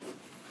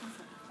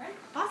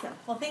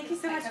Well, thank you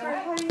so much for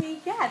having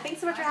me. Yeah,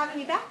 thanks so much for having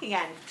me back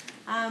again.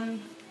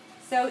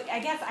 So I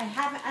guess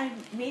I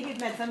maybe have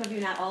met some of you,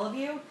 not all of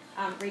you.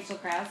 Rachel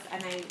Kraus,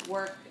 and I'm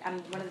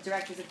one of the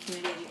directors of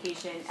community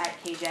education at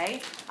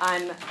KJ.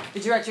 I'm the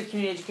director of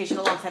community education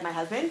alongside my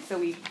husband, so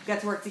we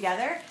got to work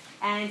together.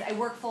 And I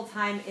work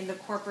full-time in the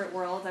corporate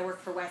world. I work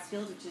for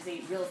Westfield, which is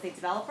a real estate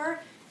developer,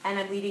 and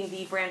I'm leading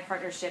the brand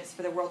partnerships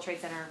for the World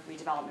Trade Center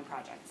redevelopment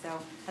project. So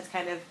that's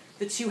kind of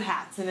the two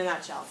hats in a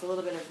nutshell. So a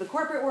little bit of the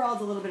corporate world,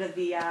 a little bit of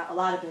a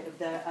lot of it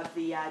of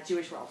the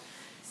Jewish world.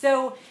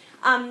 So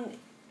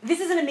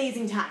this is an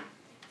amazing time.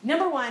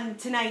 Number one,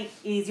 tonight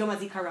is Yom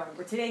HaZikaron.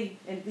 Or today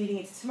and leading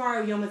into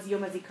tomorrow, Yom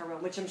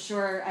HaZikaron, which I'm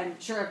sure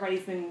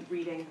everybody's been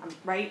reading,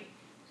 right?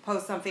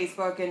 Posts on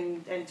Facebook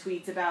and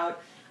tweets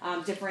about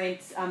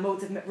different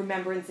modes of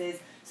remembrances.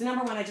 So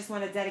number one, I just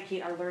want to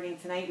dedicate our learning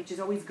tonight, which is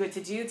always good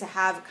to do, to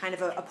have kind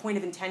of a point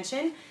of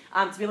intention,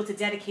 to be able to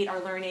dedicate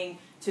our learning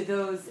to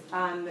those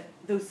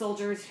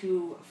soldiers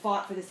who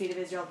fought for the state of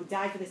Israel, who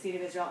died for the state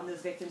of Israel, and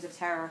those victims of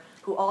terror,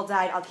 who all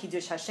died al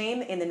Kiddush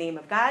Hashem, in the name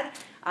of God.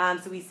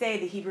 So we say,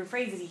 the Hebrew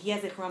phrase is Yeheh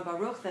Zichron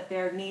Baruch, that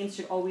their names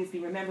should always be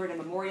remembered and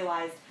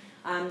memorialized.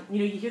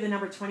 You hear the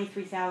number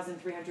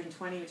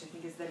 23,320, which I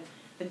think is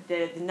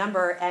the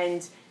number,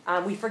 and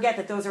we forget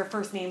that those are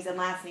first names and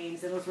last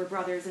names, and those were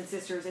brothers and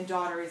sisters and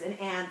daughters and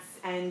aunts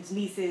and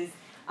nieces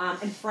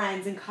and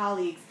friends and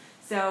colleagues.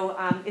 So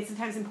it's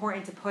sometimes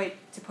important to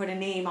put a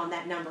name on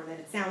that number. That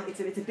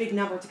it's a big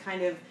number to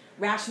kind of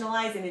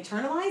rationalize and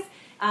internalize.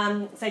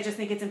 So I just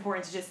think it's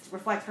important to just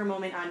reflect for a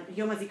moment on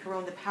Yom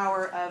HaZikaron, the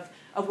power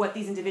of what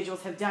these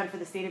individuals have done for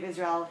the state of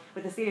Israel,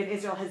 what the state of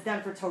Israel has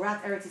done for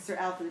Torah Eretz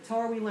Yisrael, for the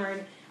Torah we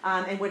learn,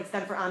 and what it's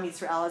done for Am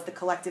Yisrael as the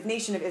collective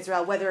nation of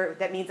Israel, whether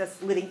that means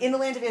us living in the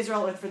land of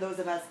Israel or for those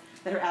of us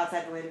that are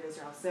outside the land of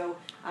Israel. So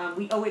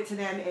we owe it to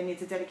them, and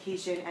it's a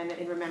dedication and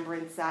in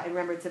remembrance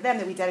of them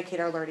that we dedicate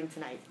our learning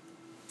tonight.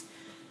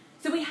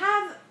 So we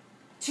have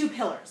two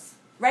pillars,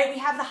 right? We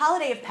have the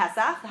holiday of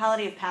Pesach, the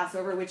holiday of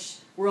Passover, which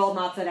we're all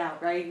matzahed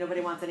out, right? Nobody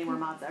wants any more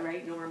matzah,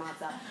 right? No more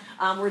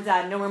matzah. We're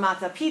done. No more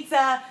matzah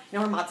pizza,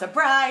 no more matzah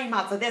brie,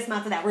 matzah this,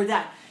 matzah that. We're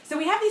done. So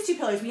we have these two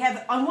pillars. We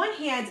have, on one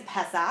hand,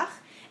 Pesach,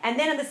 and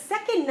then on the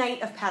second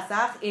night of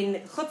Pesach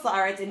in Chutz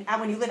La'aretz, and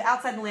when you live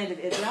outside the land of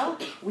Israel,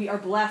 we are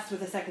blessed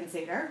with a second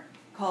Seder.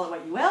 Call it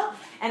what you will.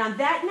 And on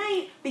that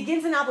night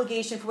begins an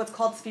obligation for what's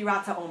called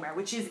Sfirat HaOmer,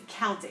 which is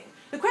counting.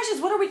 The question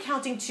is, what are we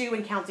counting to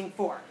and counting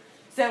for?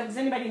 So does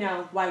anybody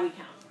know why we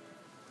count?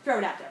 Throw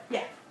it out there.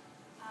 Yeah.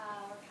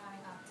 We're counting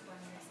up to when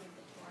we receive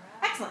the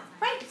Torah. Excellent.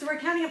 Right. So we're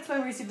counting up to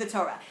when we receive the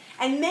Torah.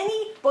 And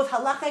many, both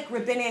halachic,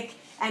 rabbinic,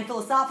 and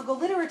philosophical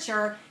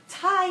literature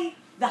tie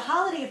the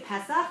holiday of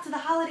Pesach to the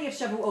holiday of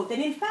Shavuot.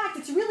 And in fact,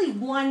 it's really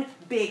one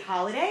big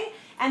holiday.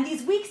 And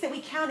these weeks that we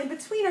count in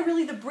between are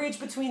really the bridge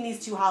between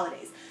these two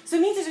holidays. So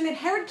it means there's an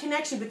inherent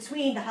connection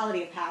between the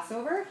holiday of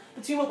Passover,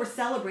 between what we're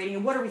celebrating,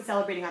 and what are we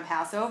celebrating on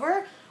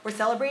Passover? We're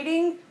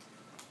celebrating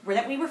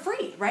that we were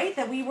free, right?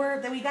 That we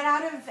got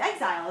out of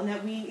exile, and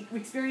that we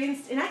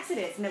experienced an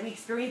Exodus, and that we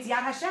experienced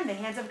Yad Hashem, the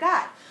hands of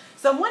God.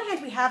 So on one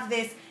hand, we have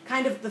this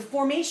kind of the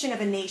formation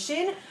of a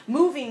nation,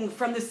 moving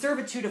from the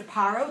servitude of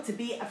Paro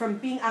from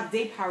being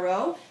Avdei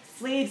Paro,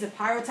 slaves of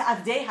Paro, to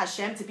Avdei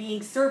Hashem, to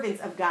being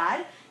servants of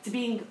God, to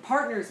being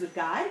partners with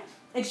God.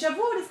 And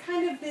Shavuot is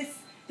kind of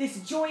this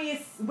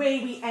joyous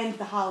way we end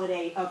the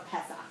holiday of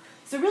Pesach.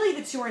 So really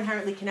the two are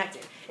inherently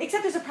connected.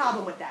 Except there's a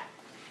problem with that.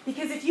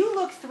 Because if you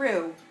look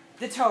through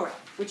the Torah,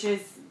 which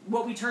is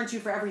what we turn to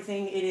for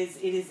everything, it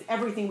is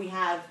everything we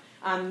have,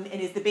 and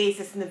is the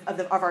basis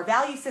of our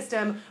value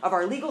system, of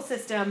our legal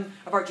system,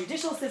 of our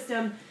judicial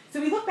system. So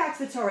we look back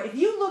to the Torah. If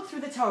you look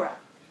through the Torah,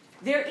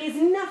 there is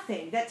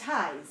nothing that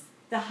ties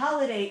the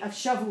holiday of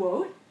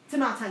Shavuot to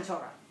Matan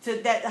Torah,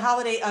 to the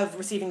holiday of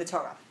receiving the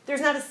Torah.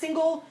 There's not a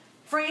single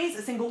phrase,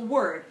 a single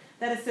word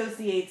that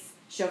associates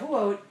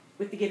Shavuot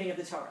with the giving of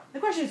the Torah. The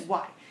question is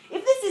why?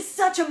 If this is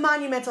such a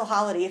monumental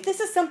holiday, if this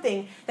is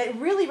something that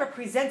really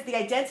represents the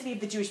identity of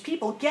the Jewish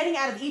people, getting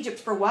out of Egypt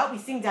for what? We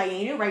sing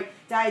Dayenu, right?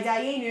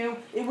 Dayenu,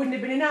 it wouldn't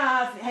have been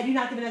enough had you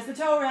not given us the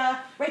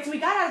Torah, right? So we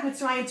got out of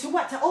Mitzrayim to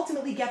what? To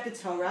ultimately get the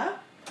Torah.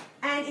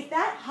 And if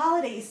that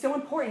holiday is so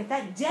important, if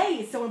that day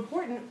is so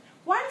important,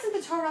 why doesn't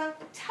the Torah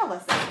tell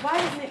us that? Why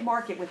doesn't it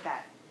mark it with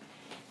that?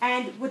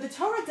 And what the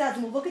Torah does,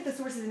 and we'll look at the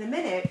sources in a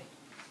minute,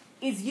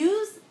 is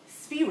use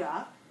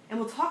Sphira, and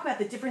we'll talk about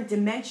the different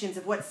dimensions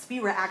of what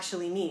Sphira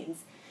actually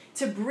means,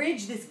 to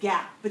bridge this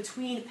gap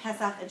between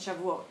Pesach and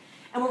Shavuot.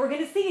 And what we're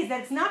going to see is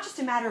that it's not just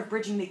a matter of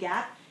bridging the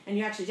gap, and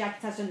Jackie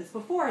touched on this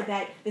before,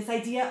 that this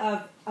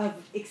idea of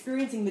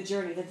experiencing the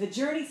journey, that the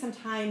journey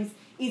sometimes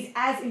is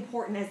as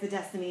important as the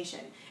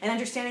destination, and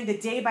understanding the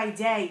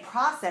day-by-day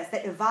process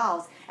that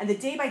evolves, and the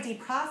day-by-day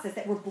process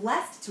that we're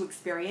blessed to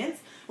experience.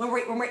 When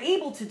we're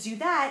able to do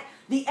that,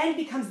 the end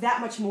becomes that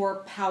much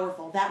more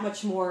powerful, that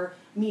much more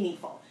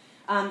meaningful.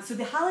 So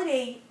the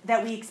holiday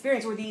that we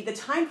experience, or the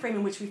time frame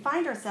in which we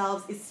find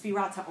ourselves, is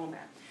Sfirat HaOmer.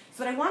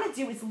 So what I want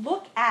to do is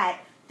look at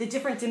the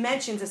different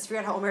dimensions of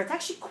Sfirat HaOmer. It's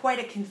actually quite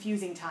a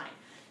confusing time.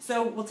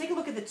 So we'll take a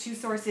look at the two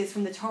sources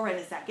from the Torah in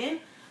a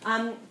second.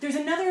 There's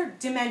another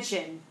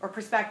dimension or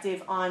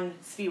perspective on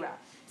Sfira.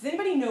 Does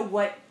anybody know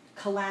what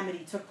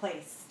calamity took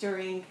place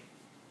during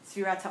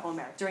Sfirat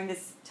HaOmer, during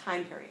this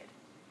time period?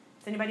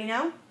 Does anybody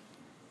know?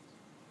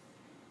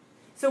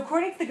 So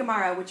according to the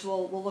Gemara, which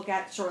we'll look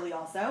at shortly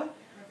also,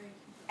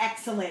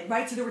 excellent,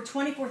 right? So there were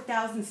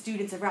 24,000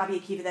 students of Rabbi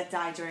Akiva that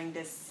died during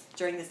this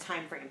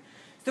time frame.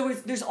 So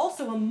there's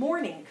also a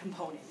mourning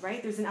component,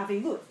 right? There's an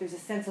avelut, there's a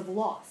sense of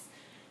loss.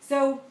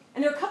 So,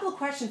 and there are a couple of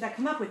questions that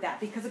come up with that,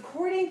 because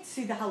according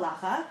to the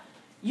halacha,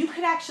 you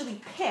could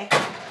actually pick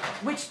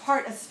which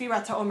part of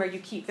Sfirat HaOmer you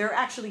keep. There are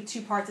actually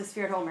two parts of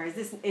Sfirat HaOmer.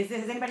 Has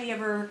anybody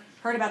ever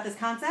heard about this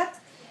concept?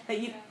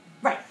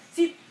 Right.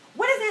 See,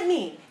 what does that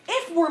mean?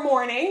 If we're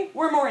mourning,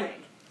 we're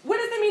mourning. What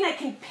does that mean I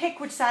can pick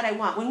which side I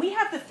want? When we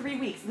have the 3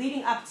 weeks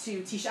leading up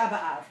to Tisha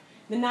B'Av,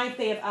 the 9th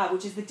day of Av,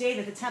 which is the day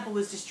that the temple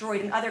was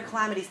destroyed and other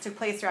calamities took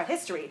place throughout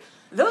history,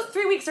 those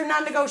 3 weeks are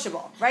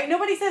non-negotiable, right?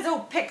 Nobody says,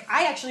 oh, pick,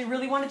 I actually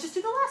really want to just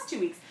do the last 2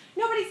 weeks.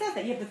 Nobody says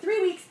that. You have the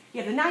 3 weeks,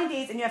 you have the 9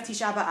 days, and you have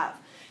Tisha B'Av.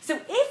 So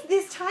if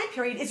this time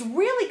period is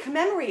really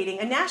commemorating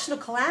a national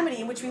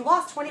calamity in which we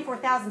lost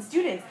 24,000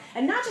 students,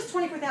 and not just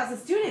 24,000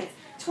 students,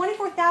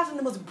 24,000 of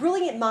the most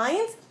brilliant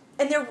minds,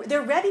 and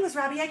their Rebbe was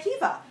Rabbi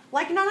Akiva,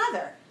 like none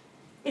other.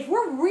 If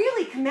we're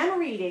really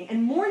commemorating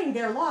and mourning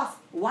their loss,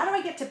 why do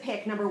I get to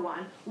pick, number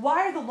one?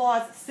 Why are the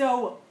laws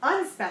so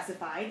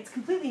unspecified? It's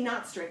completely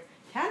not strict.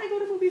 Can I go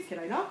to movies? Can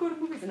I not go to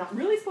movies? I'm not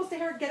really supposed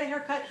to get a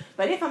haircut,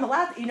 but if I'm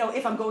allowed,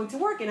 if I'm going to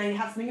work and I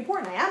have something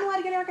important, I am allowed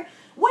to get a haircut.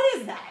 What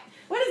is that?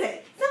 What is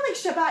it?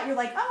 It's not like Shabbat, you're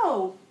like,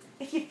 oh,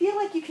 if you feel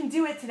like you can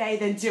do it today,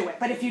 then do it.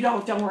 But if you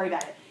don't worry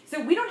about it.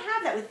 So we don't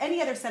have that with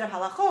any other set of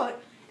halachot,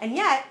 and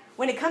yet,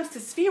 when it comes to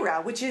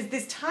Sfira, which is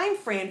this time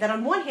frame that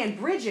on one hand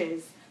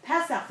bridges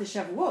Pesach to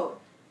Shavuot,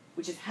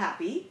 which is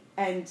happy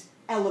and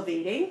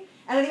elevating,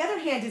 and on the other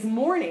hand is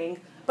mourning,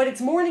 but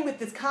it's mourning with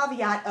this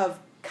caveat of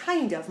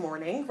kind of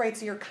mourning, right?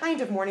 So you're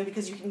kind of mourning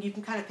because you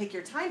can kind of pick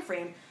your time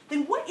frame.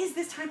 Then what is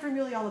this time frame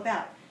really all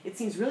about? It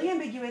seems really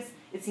ambiguous,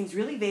 it seems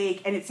really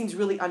vague, and it seems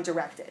really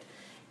undirected.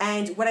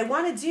 And what I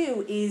want to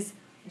do is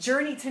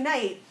journey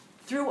tonight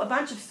through a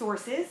bunch of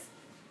sources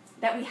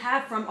that we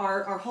have from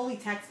our holy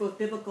texts, both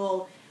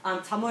biblical,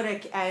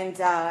 Talmudic,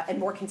 and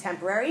more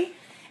contemporary,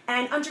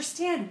 and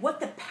understand what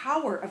the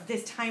power of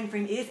this time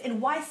frame is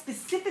and why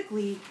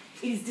specifically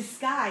it is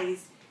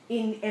disguised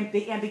in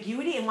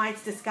ambiguity and why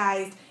it's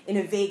disguised in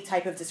a vague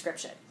type of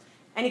description.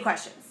 Any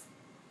questions?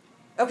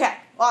 Okay,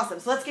 awesome.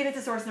 So let's get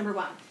into source number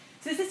one.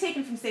 So this is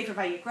taken from Sefer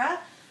Vayikra.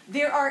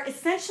 There are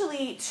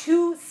essentially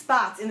 2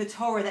 spots in the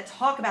Torah that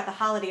talk about the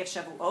holiday of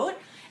Shavuot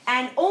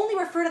and only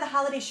refer to the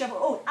holiday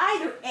Shavuot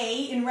either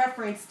A, in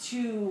reference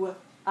to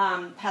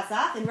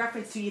Pesach, in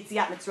reference to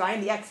Yetziat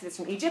Mitzrayim, the Exodus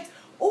from Egypt,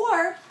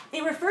 or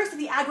it refers to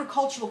the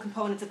agricultural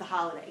components of the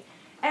holiday.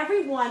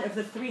 Every one of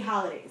the 3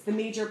 holidays, the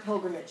major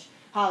pilgrimage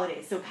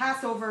holidays, so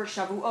Passover,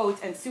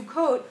 Shavuot, and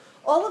Sukkot,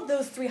 all of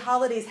those 3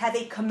 holidays have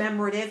a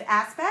commemorative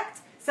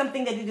aspect,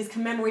 something that it is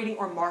commemorating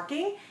or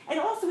marking, and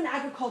also an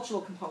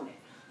agricultural component,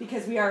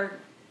 because we are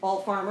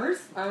all farmers,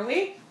 aren't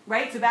we?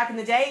 Right? So back in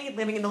the day,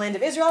 living in the land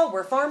of Israel,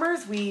 we're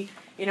farmers. We've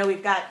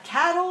got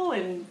cattle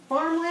and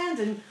farmland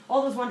and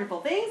all those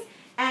wonderful things.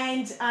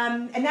 And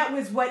that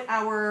was what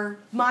our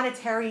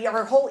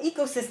whole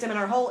ecosystem and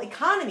our whole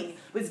economy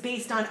was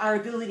based on, our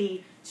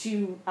ability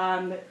to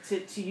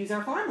use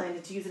our farmland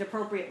and to use it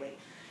appropriately.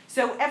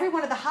 So every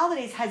one of the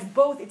holidays has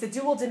both, it's a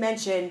dual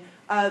dimension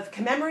of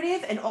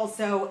commemorative and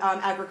also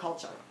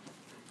agriculture.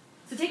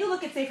 So take a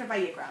look at Sefer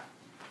Vayikra.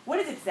 What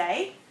does it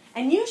say?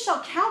 And you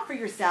shall count for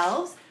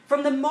yourselves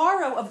from the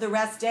morrow of the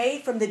rest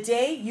day, from the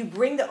day you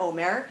bring the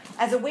Omer,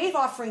 as a wave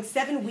offering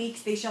 7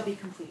 weeks they shall be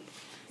complete.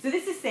 So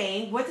this is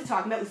saying, what's it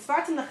talking about?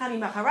 Usfartim lachem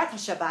macharat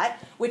haShabbat,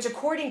 which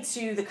according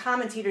to the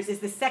commentators is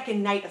the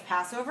second night of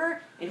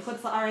Passover. In Chutz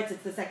La'aretz,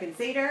 it's the second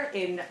Seder.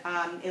 In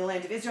the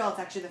land of Israel, it's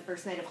actually the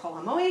first night of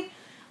Chol HaMoed.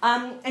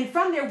 And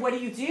from there, what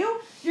do?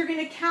 You're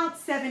going to count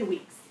 7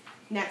 weeks.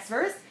 Next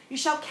verse, you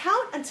shall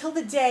count until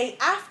the day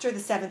after the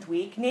 7th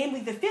week, namely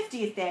the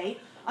 50th day,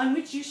 on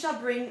which you shall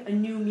bring a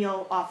new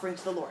meal offering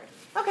to the Lord.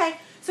 Okay,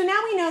 so now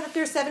we know that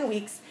there's 7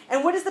 weeks,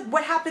 and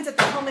what happens at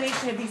the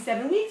culmination of these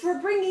 7 weeks? We're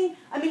bringing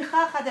a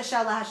mincha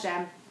chadasha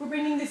laHashem. We're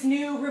bringing this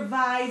new,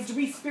 revised,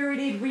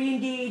 re-spirited,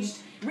 re-engaged,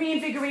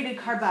 reinvigorated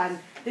karban,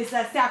 this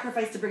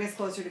sacrifice to bring us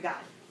closer to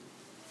God.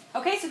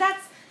 Okay, so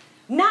that's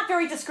not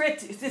very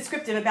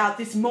descriptive about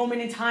this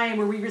moment in time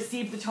where we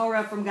received the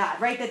Torah from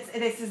God, right?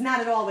 This is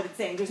not at all what it's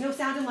saying. There's no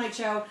sound and light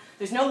show,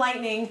 there's no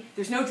lightning,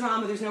 there's no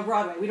drama, there's no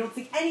Broadway. We don't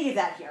see any of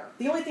that here.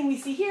 The only thing we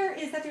see here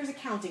is that there's a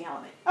counting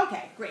element.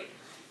 Okay, great.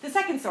 The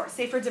second source,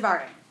 Sefer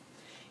Devarim.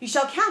 You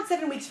shall count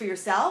 7 weeks for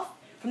yourself.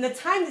 From the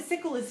time the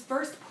sickle is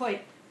first put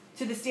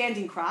to the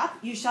standing crop,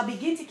 you shall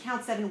begin to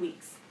count 7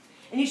 weeks.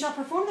 And you shall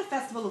perform the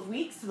festival of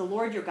weeks to the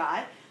Lord your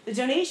God, the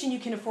donation you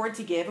can afford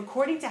to give,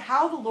 according to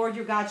how the Lord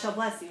your God shall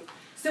bless you.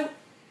 So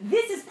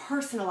this is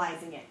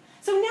personalizing it.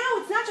 So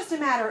now it's not just a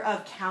matter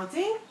of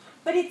counting,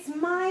 but it's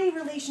my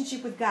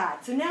relationship with God.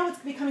 So now it's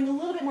becoming a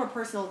little bit more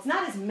personal. It's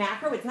not as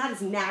macro, it's not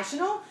as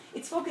national.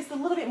 It's focused a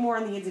little bit more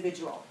on the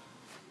individual.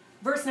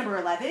 Verse number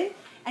 11,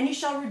 and you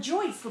shall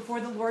rejoice before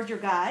the Lord your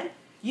God,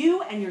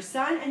 you and your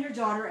son and your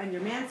daughter and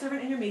your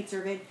manservant and your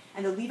maidservant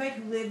and the Levite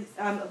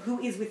who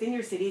is within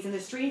your cities and the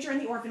stranger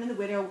and the orphan and the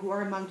widow who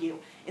are among you.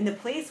 In the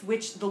place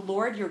which the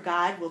Lord your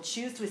God will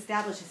choose to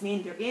establish his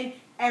name therein,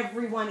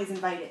 everyone is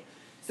invited.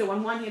 So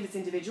on one hand, it's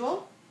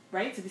individual,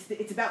 right? So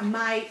it's about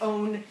my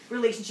own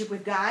relationship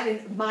with God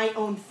and my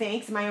own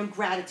thanks, my own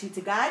gratitude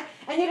to God.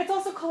 And yet it's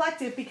also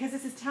collective because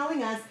this is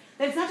telling us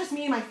that it's not just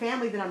me and my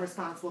family that I'm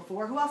responsible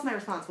for. Who else am I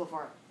responsible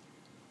for?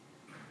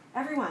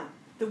 Everyone.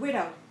 The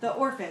widow, the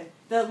orphan,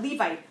 the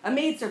Levite, a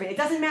maidservant. It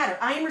doesn't matter.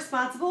 I am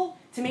responsible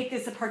to make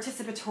this a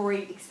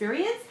participatory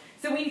experience.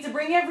 So we need to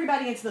bring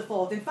everybody into the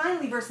fold. And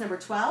finally, verse number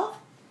 12.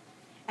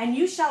 And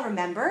you shall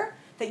remember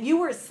that you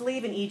were a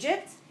slave in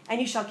Egypt, and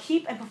you shall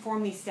keep and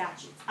perform these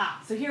statutes.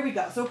 So here we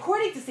go. So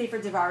according to Sefer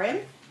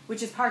Devarim,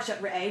 which is Parshat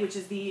Re'eh, which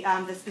is the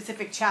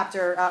specific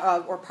chapter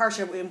or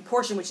Parsha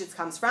portion which it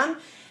comes from,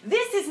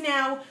 this is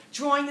now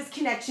drawing this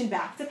connection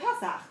back to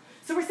Pesach.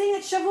 So we're saying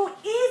that Shavuot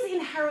is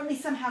inherently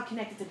somehow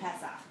connected to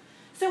Pesach.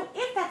 So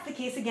if that's the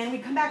case, again, we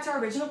come back to our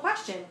original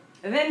question.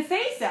 Then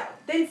say so.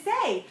 Then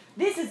say,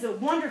 this is a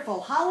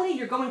wonderful holiday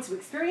you're going to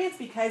experience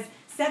because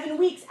 7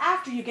 weeks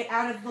after you get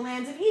out of the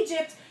land of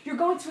Egypt, you're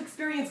going to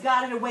experience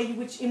God in a way in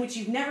which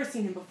you've never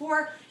seen him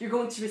before. You're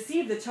going to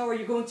receive the Torah.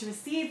 You're going to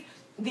receive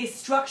this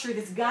structure,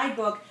 this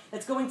guidebook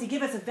that's going to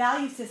give us a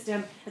value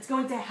system that's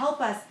going to help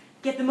us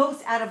get the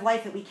most out of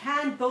life that we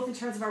can, both in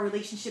terms of our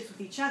relationships with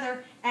each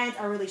other and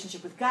our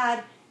relationship with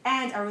God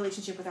and our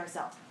relationship with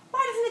ourselves.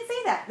 Why doesn't it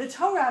say that? The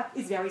Torah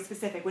is very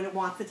specific when it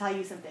wants to tell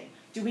you something.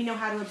 Do we know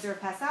how to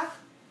observe Pesach?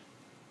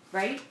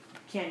 Right?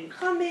 Can't eat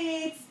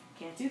chametz,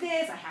 can't do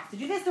this, I have to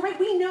do this. Right?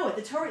 We know it.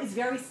 The Torah is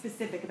very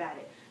specific about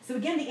it. So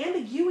again, the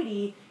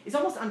ambiguity is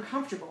almost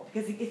uncomfortable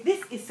because if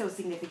this is so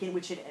significant,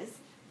 which it is,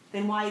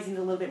 then why isn't it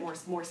a little bit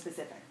more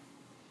specific?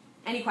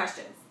 Any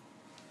questions?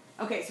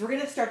 Okay, so we're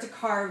going to start to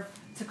carve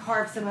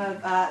some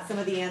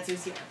of the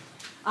answers here.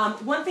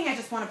 One thing I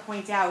just want to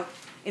point out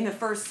in the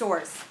first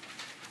source,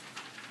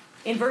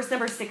 in verse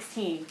number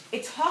 16,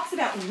 it talks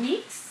about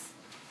weeks,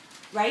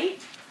 right?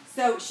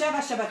 So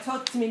Sheva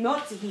Shabbatot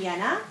Tmimot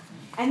Tihiyana,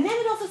 and then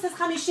it also says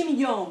Chamishim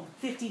Yom,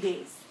 50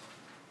 days.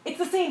 It's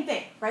the same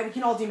thing, right? We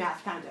can all do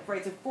math, kind of,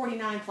 right? So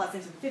 49 plus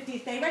into the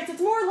 50th day, right? So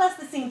it's more or less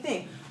the same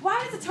thing.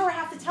 Why does the Torah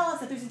have to tell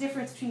us that there's a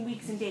difference between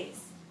weeks and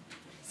days?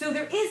 So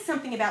there is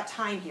something about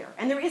time here,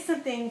 and there is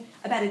something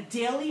about a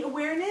daily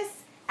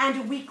awareness and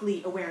a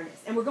weekly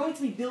awareness, and we're going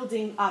to be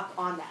building up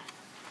on that.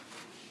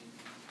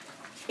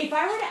 If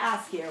I were to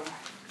ask you,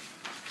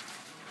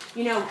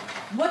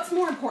 what's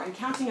more important,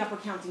 counting up or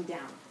counting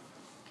down?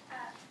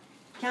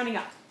 Counting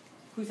up.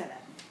 Who said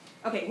that?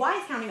 Okay, why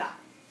is counting up?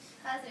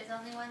 Because there's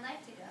only one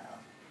life to go.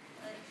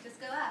 Just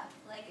go up.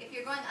 If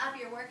you're going up,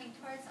 you're working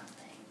towards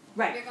something.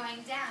 Right. If you're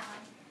going down,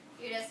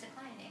 you're just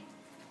declining.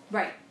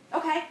 Right.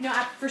 Okay. No,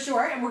 for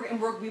sure, and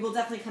we will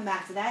definitely come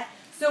back to that.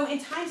 So in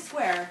Times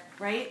Square,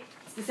 right?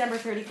 It's December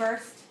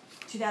 31st,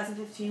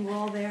 2015. We're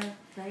all there,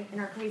 right? In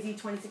our crazy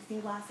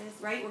 2016 glasses,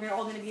 right? We're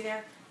all going to be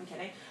there. I'm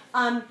kidding.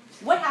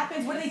 What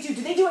happens? What do they do?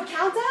 Do they do a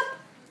count up?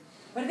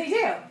 What do they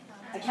do?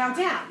 A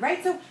countdown,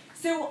 right?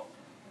 So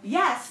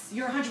yes,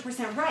 you're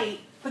 100% right,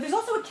 but there's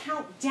also a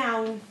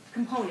countdown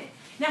component.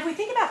 Now, if we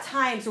think about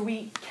times where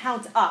we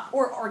count up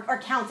or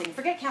counting,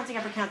 forget counting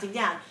up or counting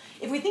down.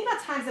 If we think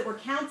about times that we're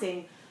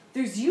counting,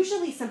 there's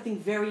usually something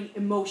very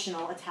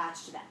emotional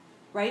attached to that,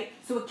 right?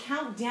 So a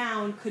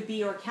countdown could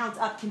be, or a count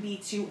up can be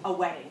to a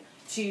wedding,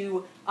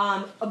 to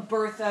a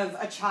birth of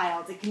a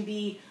child. It can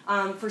be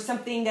for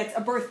something that's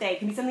a birthday. It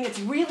can be something that's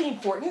really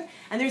important,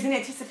 and there's an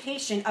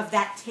anticipation of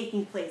that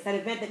taking place, that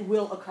event that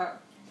will occur.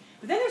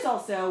 But then there's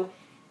also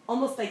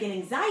almost like an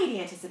anxiety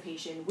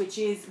anticipation, which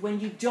is when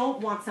you don't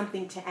want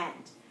something to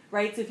end,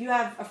 right? So if you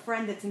have a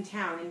friend that's in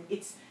town and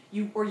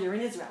you're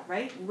in Israel,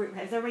 right?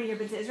 Has everybody here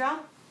been to Israel?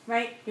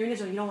 Right? You're in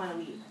Israel, you don't want to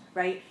leave,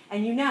 right?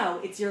 And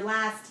it's your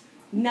last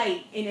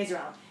night in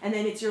Israel, and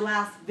then it's your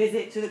last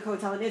visit to the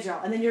hotel in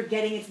Israel, and then you're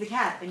getting into the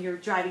cab, and you're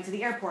driving to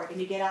the airport, and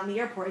you get out in the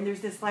airport, and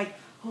there's this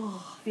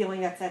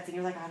feeling that sets in.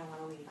 You're like, I don't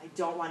want to leave. I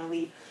don't want to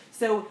leave.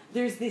 So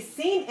there's this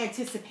same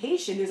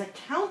anticipation. There's a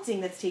counting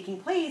that's taking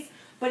place,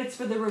 but it's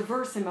for the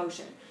reverse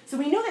emotion. So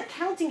we know that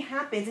counting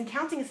happens, and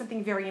counting is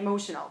something very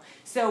emotional.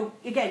 So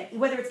again,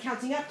 whether it's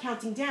counting up,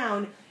 counting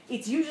down,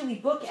 it's usually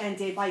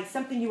bookended by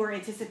something you are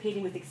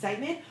anticipating with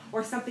excitement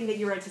or something that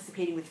you're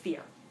anticipating with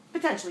fear.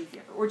 Potentially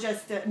fear, or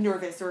just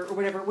nervous, or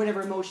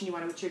whatever emotion you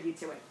want to attribute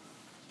to it.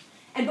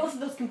 And both of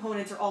those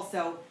components are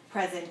also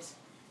present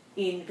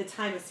in the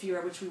time of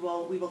Sphira, which we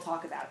will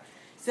talk about.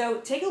 So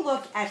take a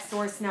look at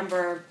source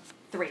number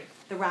 3,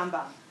 the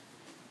Rambam.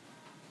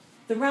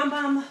 The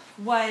Rambam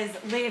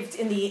lived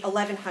in the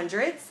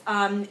 1100s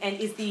and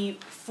is the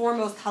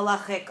foremost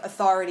halachic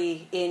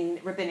authority in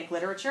rabbinic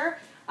literature.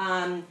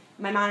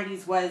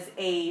 Maimonides was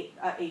an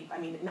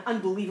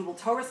unbelievable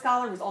Torah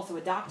scholar, was also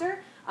a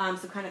doctor,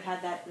 so kind of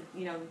had that,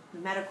 the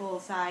medical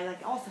side,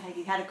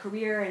 he had a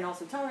career and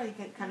also Torah, he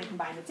could kind of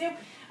combine the two.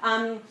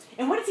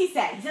 And what does he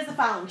say? He says the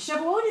following: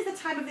 Shavuot is the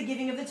time of the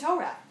giving of the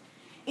Torah.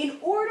 In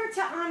order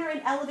to honor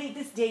and elevate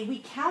this day, we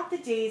count the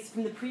days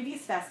from the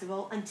previous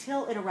festival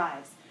until it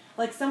arrives,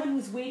 like someone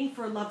who's waiting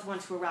for a loved one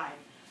to arrive,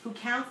 who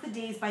counts the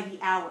days by the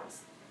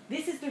hours.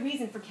 This is the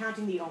reason for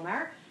counting the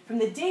Omer, from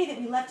the day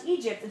that we left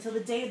Egypt until the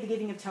day of the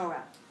giving of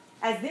Torah,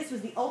 as this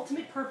was the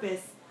ultimate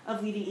purpose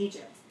of leaving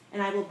Egypt,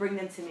 and I will bring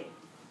them to me.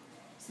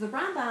 So the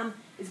Rambam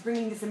is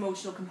bringing this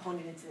emotional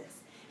component into this.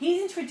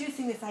 He's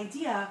introducing this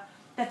idea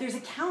that there's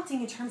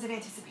accounting in terms of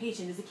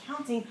anticipation. There's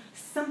accounting,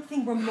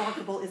 something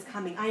remarkable is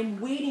coming. I am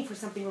waiting for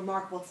something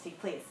remarkable to take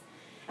place.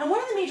 And one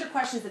of the major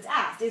questions that's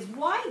asked is,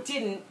 why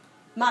didn't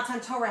Matan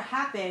Torah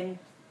happen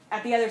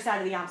at the other side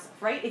of the Yam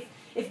Suf, right?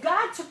 If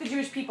God took the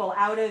Jewish people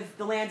out of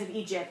the land of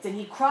Egypt and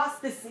he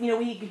crossed this,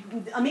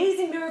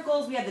 amazing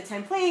miracles, we have the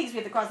 10 plagues, we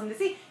have the crossing of the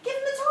sea, give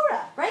them the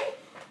Torah, right?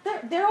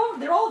 They're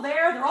all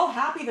there, they're all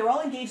happy, they're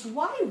all engaged.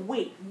 Why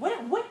wait?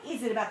 What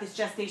is it about this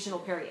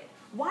gestational period?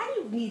 Why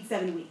do you need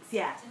 7 weeks?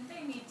 Yeah. Didn't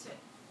they need to?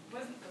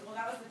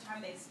 That was the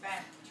time they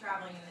spent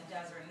traveling in the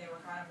desert, and they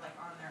were kind of like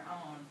on their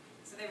own.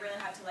 So they really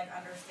had to like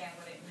understand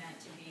what it meant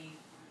to be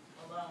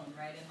alone,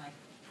 right? And like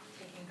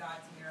taking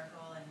God's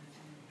miracle and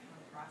kind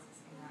of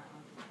processing that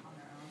on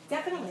their own.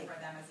 Definitely.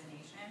 For them as a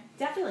nation.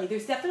 Definitely.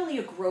 There's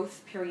definitely a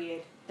growth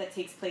period that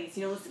takes place.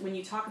 When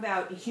you talk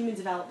about human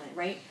development,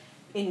 right?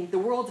 In the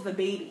world of a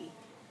baby,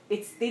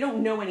 they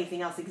don't know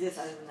anything else exists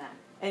other than them,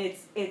 and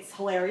it's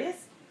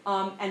hilarious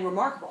and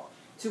remarkable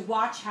to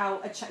watch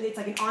how it's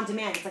like an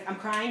on-demand. It's like, I'm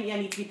crying, yeah, I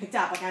need to be picked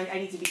up. Like I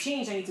need to be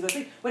changed, I need to go to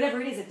sleep. Whatever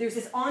it is, that there's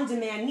this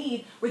on-demand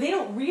need where they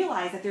don't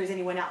realize that there's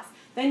anyone else.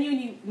 Then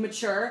you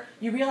mature,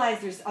 you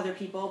realize there's other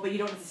people, but you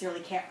don't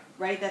necessarily care,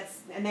 right?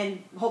 And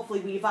then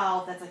hopefully we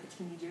evolve. That's like the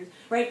teenage years,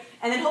 right?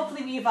 And then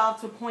hopefully we evolve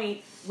to a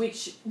point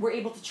which we're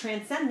able to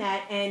transcend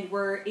that, and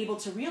we're able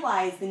to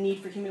realize the need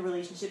for human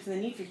relationships and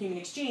the need for human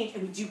exchange,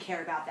 and we do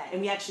care about that,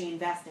 and we actually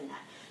invest in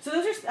that. So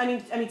those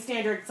are,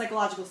 standard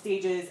psychological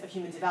stages of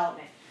human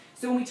development.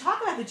 So when we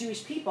talk about the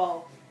Jewish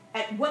people,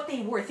 at what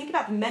they were, think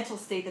about the mental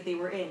state that they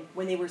were in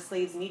when they were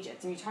slaves in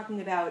Egypt. And you're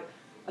talking about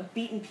a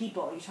beaten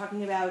people. You're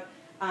talking about,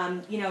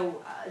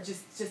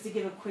 just to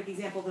give a quick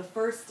example, the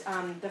first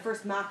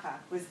Makkah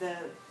was the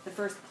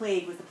first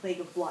plague was the plague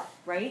of blood,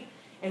 right?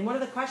 And one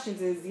of the questions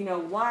is,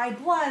 why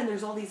blood? And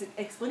there's all these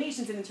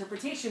explanations and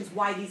interpretations,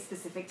 why these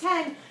specific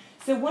 10.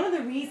 So one of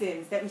the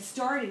reasons that we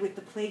started with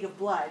the plague of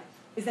blood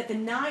is that the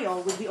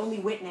Nile was the only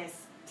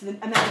witness to the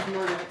amount of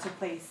murder that took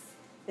place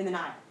in the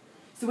Nile.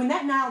 So when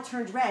that Nile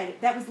turned red,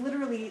 that was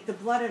literally the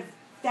blood of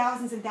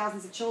thousands and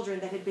thousands of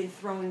children that had been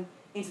thrown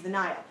into the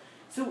Nile.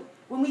 So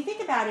when we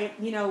think about it,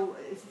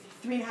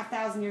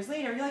 3,500 years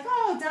later, you're like,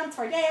 oh, done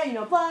for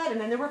blood, and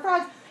then there were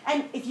frogs.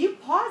 And if you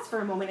pause for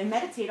a moment and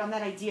meditate on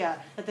that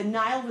idea that the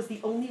Nile was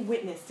the only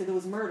witness to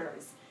those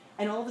murders,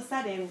 and all of a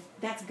sudden,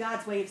 that's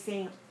God's way of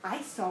saying,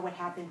 I saw what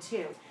happened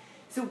too.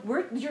 So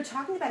you're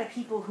talking about a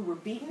people who were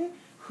beaten,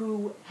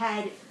 who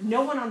had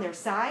no one on their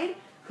side,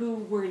 who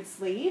were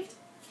enslaved,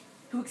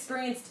 who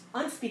experienced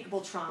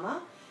unspeakable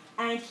trauma,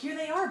 and here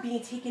they are being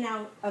taken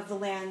out of the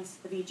land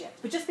of Egypt.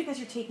 But just because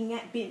you're taken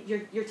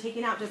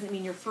out doesn't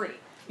mean you're free.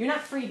 You're not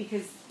free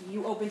because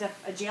you opened up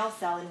a jail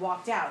cell and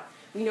walked out.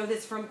 We know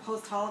this from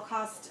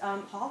post-Holocaust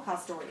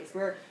Holocaust stories,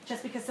 where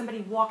just because somebody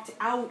walked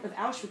out of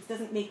Auschwitz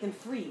doesn't make them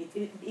free.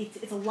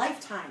 It's a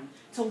lifetime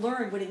to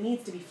learn what it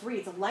means to be free.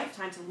 It's a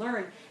lifetime to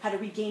learn how to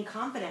regain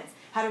confidence,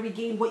 how to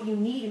regain what you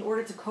need in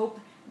order to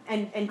cope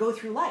and go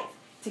through life.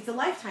 It takes a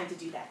lifetime to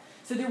do that.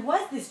 So there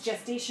was this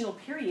gestational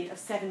period of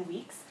 7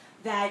 weeks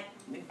that,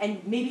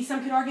 and maybe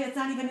some could argue it's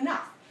not even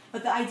enough.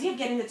 But the idea of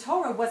getting the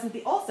Torah wasn't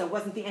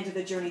the end of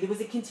the journey. There was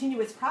a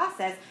continuous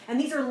process, and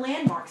these are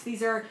landmarks.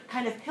 These are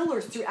kind of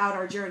pillars throughout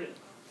our journey.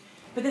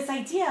 But this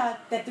idea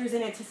that there's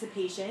an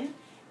anticipation,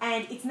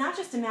 and it's not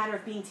just a matter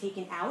of being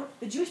taken out.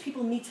 The Jewish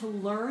people need to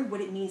learn what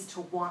it means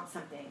to want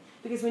something.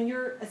 Because when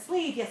you're a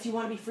slave, yes, you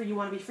want to be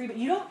free, but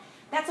you don't.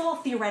 That's all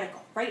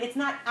theoretical, right? It's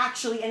not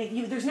actually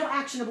anything. There's no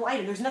actionable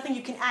item. There's nothing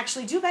you can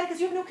actually do about it because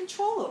you have no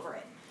control over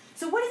it.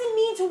 So what does it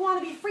mean to want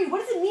to be free?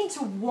 What does it mean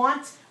to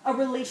want a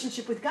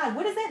relationship with God?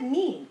 What does that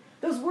mean?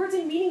 Those words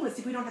are meaningless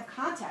if we don't have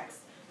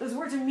context. Those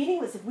words are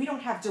meaningless if we don't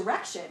have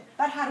direction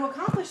about how to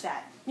accomplish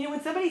that.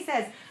 When somebody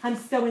says, I'm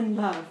so in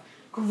love,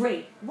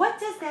 great. What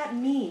does that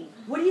mean?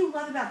 What do you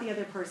love about the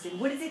other person?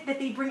 What is it that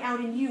they bring out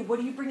in you? What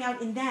do you bring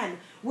out in them?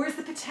 Where's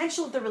the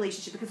potential of the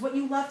relationship? Because what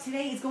you love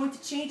today is going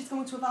to change, it's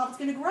going to evolve, it's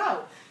going to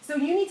grow. So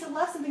you need to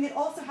love something that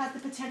also has the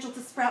potential to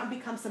sprout and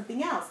become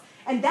something else.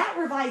 And that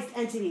revised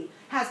entity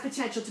has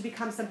potential to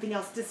become something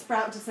else, to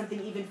sprout into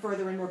something even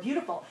further and more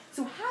beautiful.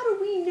 So how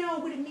do we know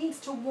what it means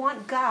to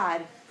want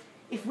God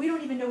if we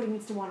don't even know what it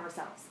means to want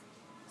ourselves?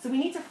 So we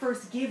need to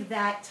first give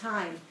that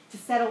time to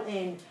settle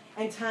in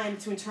and time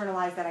to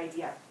internalize that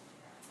idea.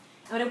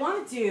 And what I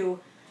want to do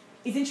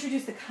is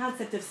introduce the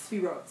concept of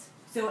Sfirot.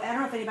 So I don't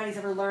know if anybody's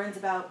ever learned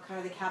about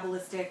kind of the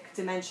Kabbalistic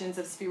dimensions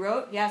of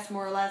Sfirot. Yes,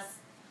 more or less?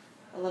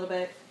 A little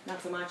bit?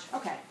 Not so much?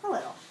 Okay, a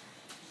little.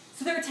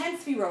 So there are 10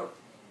 Sfirot.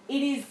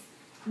 It is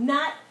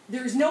not,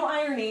 there's no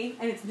irony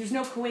and there's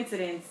no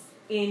coincidence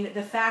in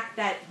the fact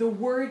that the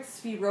word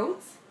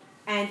Sfirot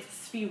and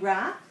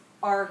Sfira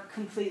are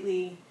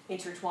completely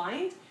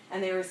intertwined,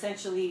 and they're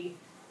essentially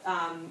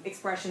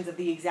expressions of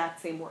the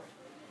exact same word.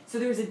 So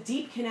there's a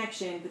deep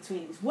connection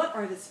between these. What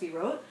are the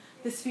Sfirot?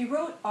 The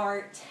Sfirot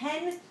are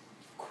 10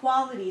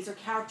 qualities or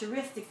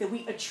characteristics that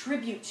we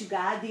attribute to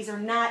God. These are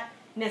not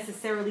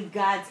necessarily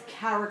God's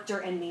character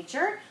and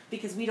nature,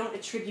 because we don't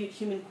attribute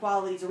human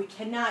qualities, or we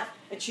cannot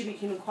attribute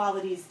human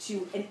qualities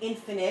to an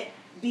infinite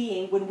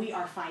being when we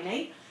are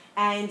finite.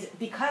 And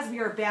because we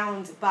are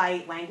bound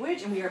by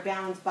language and we are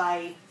bound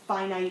by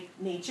finite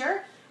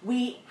nature,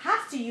 we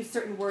have to use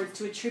certain words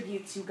to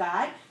attribute to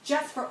God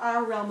just for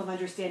our realm of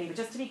understanding. But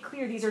just to be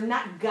clear, these are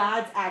not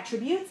God's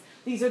attributes.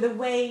 These are the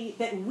way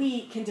that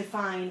we can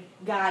define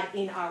God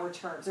in our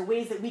terms, or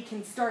ways that we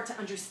can start to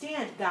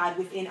understand God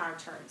within our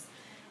terms.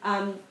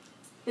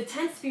 The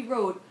 10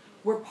 Sfirot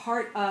were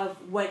part of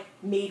what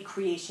made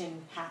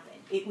creation happen.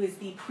 It was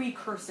the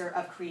precursor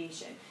of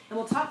creation. And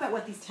we'll talk about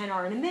what these 10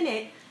 are in a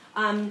minute.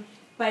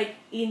 But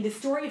in the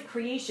story of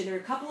creation, there are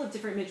a couple of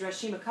different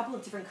midrashim, a couple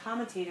of different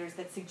commentators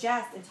that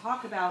suggest and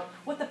talk about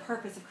what the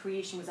purpose of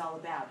creation was all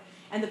about.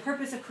 And the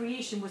purpose of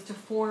creation was to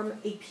form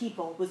a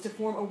people, was to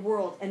form a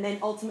world, and then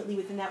ultimately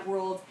within that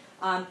world,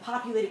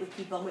 populate it with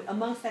people. And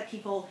amongst that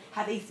people,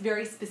 have a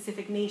very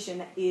specific nation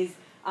that is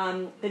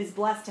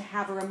blessed to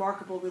have a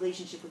remarkable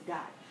relationship with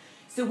God.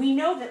 So we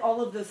know that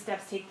all of those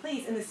steps take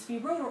place, and the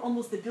Sfirot are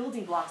almost the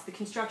building blocks, the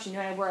construction. You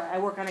know, I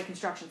work on a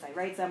construction site,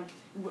 right? So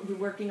we're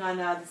working on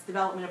this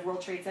development of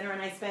World Trade Center,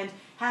 and I spend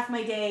half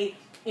my day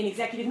in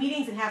executive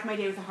meetings and half my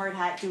day with a hard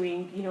hat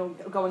doing,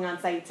 going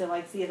on site to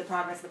like see the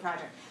progress of the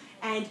project.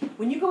 And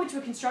when you go into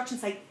a construction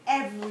site,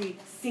 every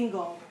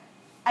single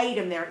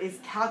item there is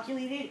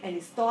calculated and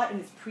is thought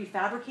and is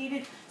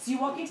prefabricated. So you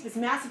walk into this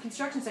massive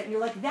construction site and you're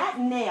like, that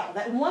nail,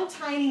 that one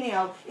tiny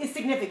nail is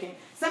significant.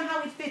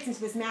 Somehow it fits into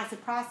this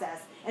massive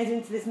process and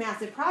into this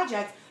massive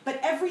project,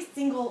 but every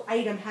single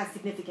item has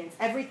significance.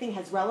 Everything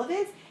has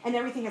relevance and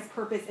everything has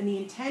purpose, and the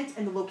intent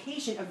and the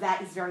location of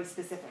that is very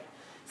specific.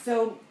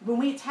 So when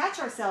we attach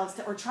ourselves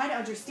to or try to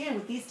understand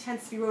what these 10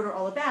 Sfirot are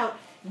all about,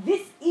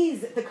 this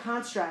is the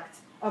construct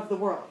of the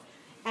world.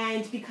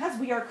 And because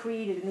we are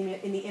created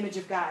in the image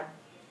of God,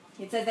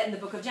 it says that in the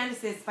book of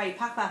Genesis, that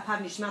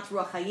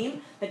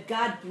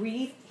God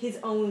breathed his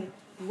own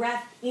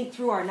breath in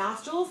through our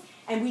nostrils,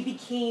 and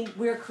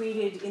we're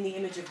created in the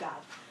image of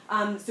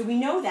God. So we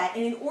know that,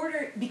 and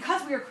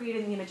because we are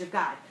created in the image of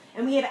God,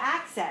 and we have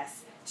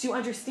access to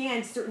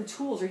understand certain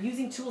tools, or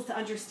using tools to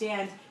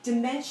understand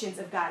dimensions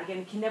of God. Again,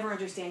 we can never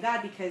understand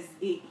God because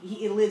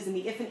he lives in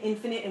the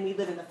infinite and we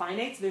live in the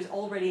finite, so there's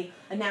already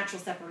a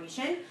natural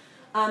separation.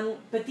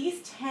 But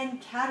these 10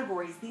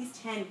 categories, these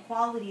 10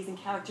 qualities and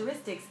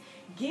characteristics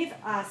give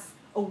us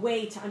a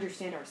way to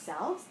understand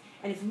ourselves.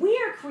 And if we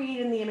are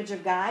created in the image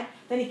of God,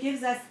 then it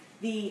gives us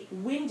the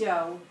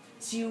window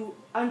to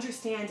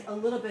understand a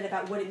little bit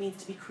about what it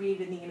means to be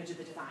created in the image of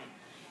the divine.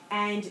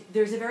 And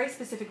there's a very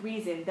specific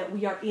reason that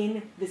we are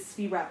in the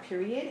Sfirah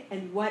period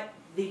and what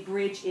the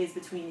bridge is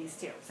between these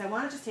two. So I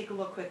want to just take a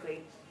look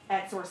quickly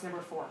at source number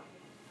 4.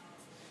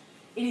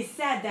 It is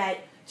said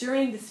that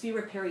during the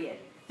Sfirah period,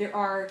 there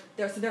are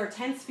 10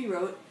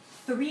 Sfirot,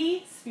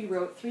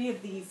 3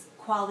 of these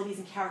qualities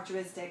and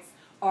characteristics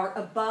are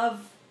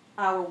above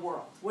our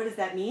world. What does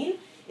that mean?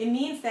 It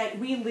means that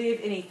we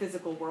live in a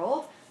physical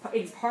world.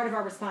 It's part of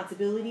our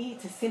responsibility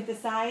to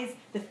synthesize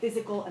the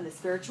physical and the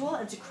spiritual,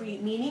 and to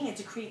create meaning and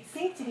to create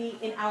sanctity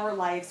in our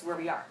lives where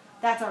we are.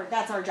 That's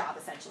our job,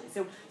 essentially.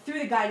 So through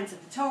the guidance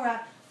of the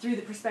Torah, through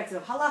the perspective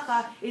of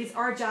halacha, it is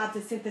our job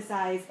to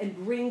synthesize and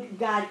bring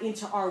God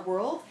into our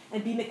world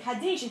and be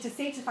mekadesh, and to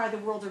sanctify the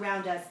world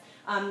around us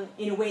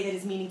in a way that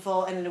is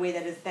meaningful and in a way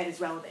that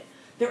is relevant.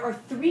 There are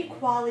 3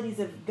 qualities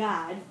of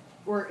God,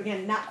 or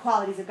again, not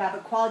qualities of God,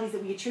 but qualities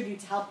that we attribute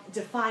to help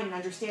define and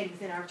understand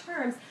within our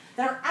terms,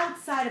 that are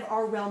outside of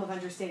our realm of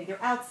understanding.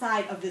 They're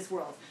outside of this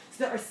world.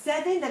 So there are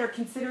 7 that are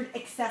considered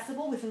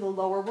accessible within the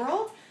lower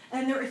world,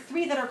 and there are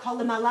 3 that are called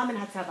l'malam and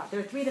hatzava.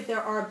 There are 3 that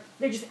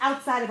they're just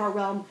outside of our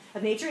realm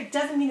of nature. It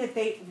doesn't mean that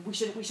we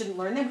shouldn't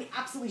learn them. We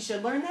absolutely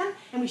should learn them,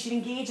 and we should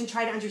engage and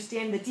try to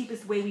understand the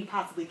deepest way we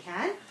possibly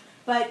can.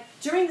 But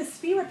during the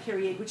Sfirah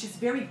period, which is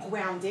very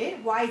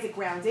grounded, why is it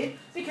grounded?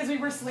 Because we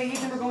were slaves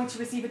and we're going to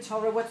receive a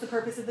Torah. What's the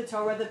purpose of the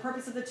Torah? The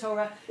purpose of the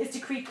Torah is to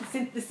create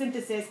the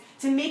synthesis,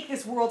 to make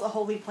this world a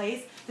holy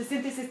place, the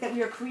synthesis that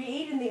we are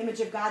created in the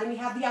image of God, and we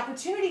have the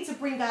opportunity to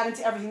bring God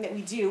into everything that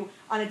we do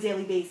on a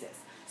daily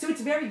basis. So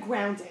it's very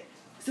grounded.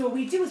 So what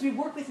we do is we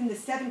work within the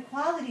 7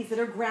 qualities that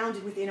are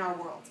grounded within our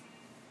world.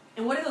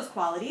 And what are those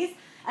qualities?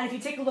 And if you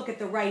take a look at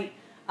the right,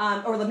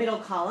 or the middle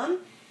column,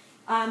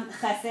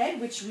 chesed,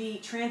 which we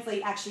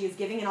translate actually as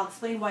giving, and I'll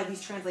explain why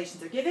these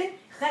translations are given.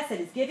 Chesed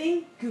is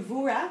giving.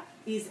 Gevura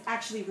is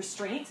actually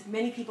restraint.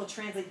 Many people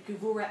translate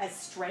gevura as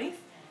strength,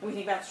 and we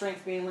think about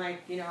strength being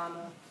like, I'm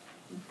a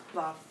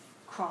buff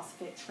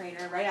CrossFit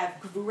trainer, right? I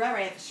have gevura, right?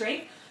 I have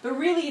strength. But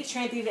really it's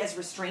translated as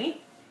restraint.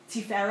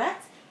 Tiferet,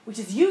 which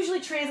is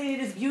usually translated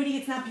as beauty.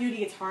 It's not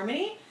beauty, it's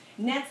harmony.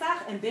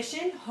 Netzach,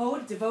 ambition.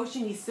 Hod,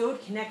 devotion.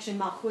 Yisod, connection.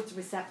 Malchut,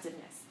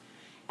 receptiveness.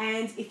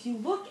 And if you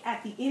look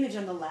at the image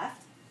on the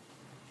left,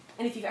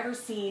 And if you've ever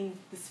seen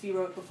the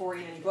Sefirot before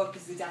in any book,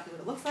 this is exactly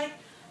what it looks like.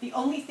 The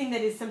only thing that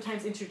is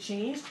sometimes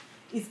interchanged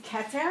is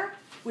Keter,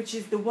 which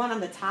is the one on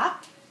the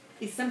top,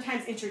 is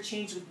sometimes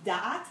interchanged with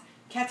Da'at.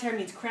 Keter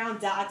means crown,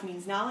 Da'at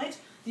means knowledge.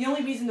 The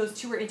only reason those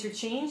two are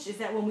interchanged is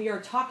that when we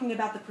are talking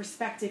about the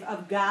perspective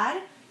of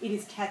God, it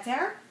is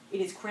Keter,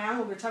 it is crown.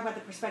 When we're talking about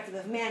the perspective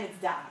of man, it's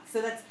Da'at.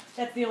 So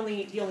that's the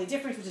only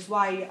difference, which is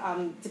why,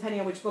 depending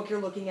on which book you're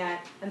looking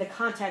at and the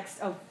context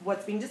of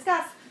what's being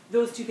discussed,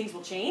 those two things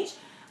will change.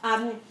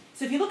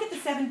 So if you look at the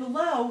 7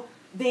 below,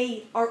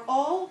 they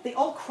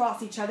all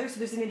cross each other, so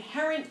there's an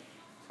inherent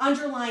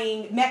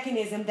underlying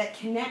mechanism that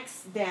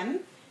connects them,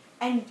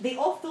 and they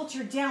all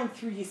filter down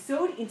through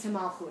Yesod into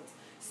Malchut.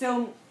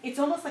 So it's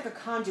almost like a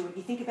conduit.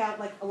 You think about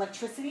like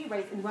electricity,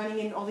 right, and running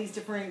in all these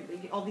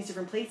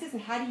different places,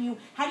 and how do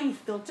you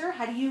filter?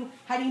 How do you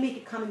make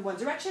it come in one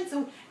direction?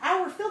 So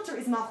our filter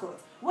is Malchut.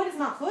 What is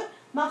Malchut?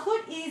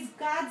 Malchut is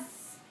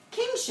God's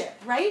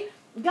kingship, right?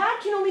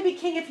 God can only be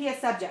king if he has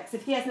subjects.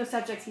 If he has no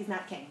subjects, he's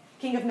not king.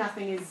 King of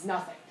nothing is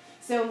nothing.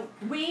 So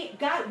we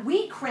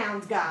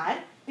crowned God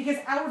because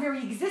our very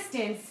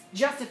existence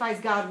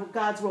justifies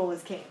God's role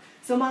as king.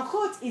 So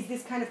Malchut is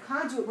this kind of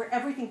conduit where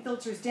everything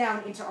filters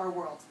down into our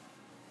world.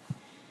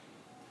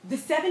 The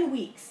 7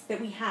 weeks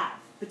that we have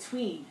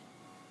between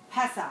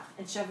Pesach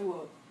and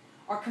Shavuot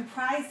are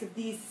comprised of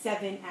these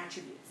 7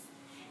 attributes.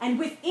 And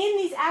within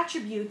these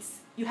attributes,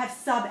 you have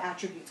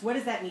sub-attributes. What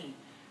does that mean?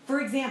 For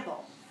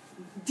example,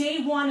 day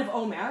 1 of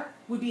Omer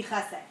would be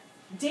Chesed.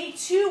 Day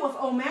 2 of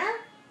Omer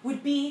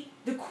would be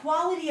the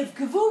quality of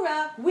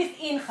Gevura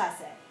within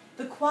Chesed,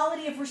 the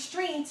quality of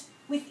restraint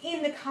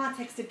within the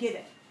context of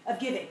giving.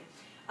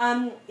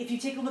 If you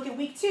take a look at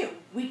week 2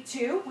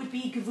 would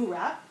be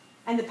Gevura,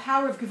 and the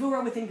power of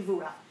Gevura within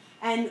Gevura.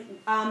 And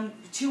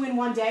 2 in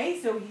 1 day,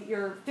 so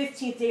your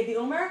 15th day of the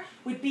Omer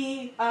would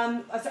be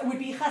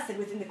Chesed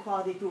within the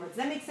quality of Gevura. Does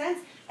that make sense?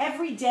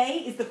 Every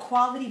day is the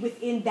quality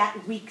within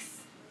that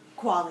week's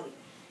quality.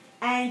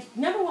 And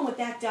number one, what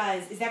that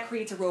does is that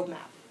creates a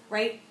roadmap,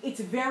 right?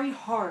 It's very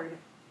hard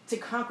to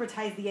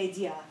concretize the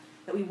idea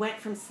that we went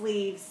from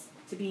slaves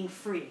to being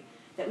free,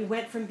 that we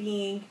went from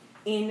being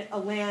in a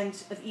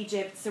land of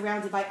Egypt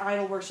surrounded by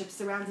idol worship,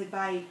 surrounded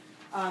by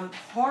a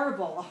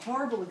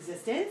horrible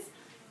existence,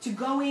 to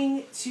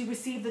going to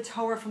receive the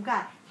Torah from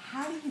God.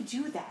 How do you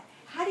do that?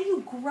 How do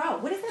you grow?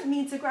 What does that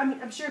mean to grow? I mean,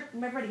 I'm sure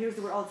everybody hears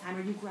the word all the time.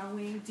 Are you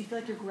growing? Do you feel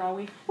like you're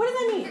growing? What does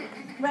that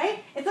mean?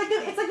 Right? It's like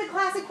the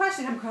classic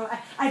question.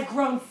 I've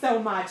grown so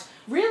much.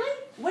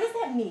 Really? What does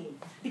that mean?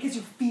 Because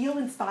you feel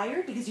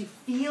inspired? Because you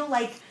feel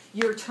like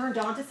you're turned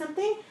on to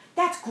something?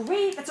 That's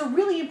great. That's a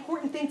really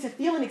important thing to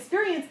feel and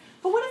experience.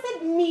 But what does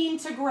that mean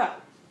to grow?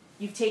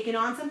 You've taken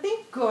on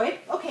something? Good.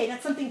 Okay,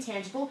 that's something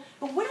tangible.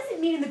 But what does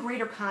it mean in the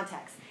greater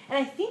context? And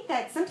I think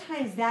that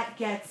sometimes that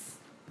gets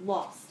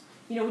lost.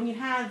 You know, when you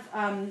have,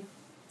 I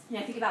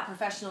think about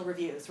professional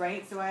reviews,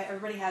 right? So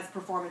everybody has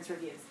performance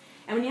reviews.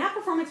 And when you have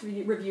performance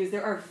reviews,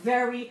 there are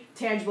very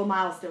tangible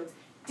milestones.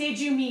 Did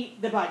you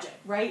meet the budget,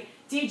 right?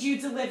 Did you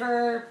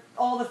deliver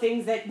all the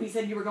things that we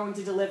said you were going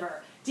to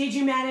deliver? Did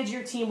you manage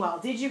your team well?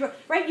 Did you go,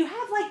 right? You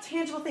have like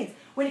tangible things.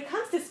 When it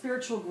comes to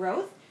spiritual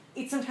growth,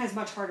 it's sometimes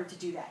much harder to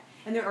do that.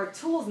 And there are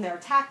tools and there are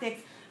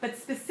tactics, but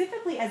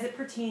specifically as it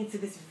pertains to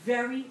this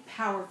very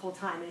powerful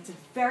time, and it's a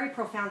very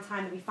profound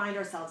time that we find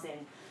ourselves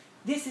in,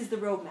 this is the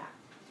roadmap.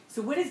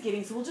 So what is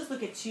giving? So we'll just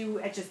look at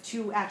just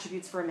two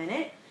attributes for a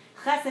minute.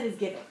 Chesed is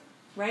giving,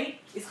 right?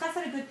 Is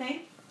chesed a good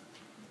thing?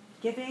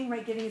 Giving,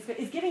 right? Giving is good.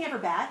 Is giving ever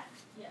bad?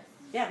 Yes.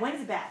 Yeah, when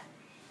is it bad?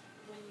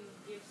 When you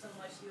give so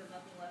much, you have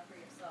nothing left for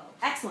yourself.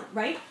 Excellent,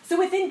 right? So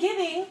within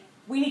giving,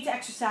 we need to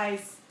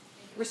exercise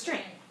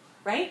restraint,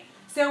 right?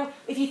 So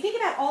if you think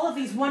about all of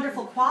these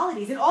wonderful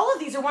qualities, and all of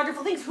these are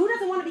wonderful things, who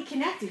doesn't want to be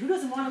connected? Who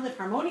doesn't want to live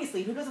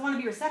harmoniously? Who doesn't want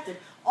to be receptive?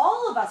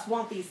 All of us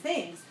want these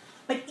things.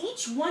 But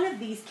each one of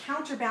these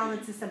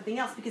counterbalances something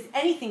else, because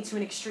anything to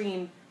an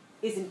extreme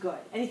isn't good.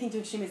 Anything to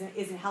an extreme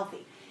isn't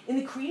healthy. In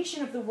the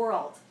creation of the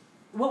world,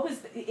 what was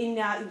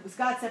was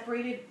God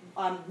separated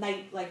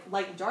light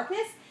and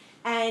darkness,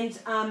 and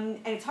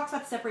it talks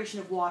about the separation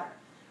of water,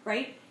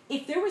 right?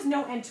 If there was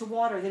no end to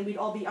water, then we'd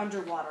all be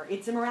underwater.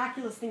 It's a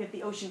miraculous thing that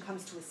the ocean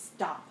comes to a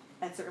stop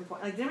at a certain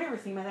point. Like, did anybody ever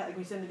think about that? Like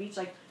when you sit on the beach,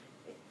 like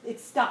it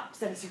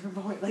stops at a certain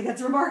point. Like,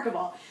 that's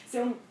remarkable.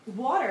 So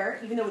water,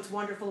 even though it's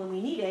wonderful and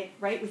we need it,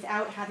 right,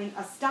 without having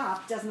a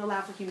stop, doesn't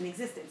allow for human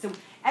existence. So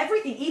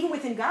everything, even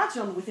within God's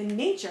realm, within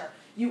nature,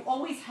 you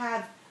always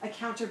have a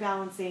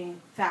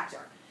counterbalancing factor.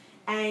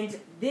 And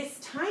this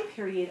time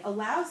period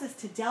allows us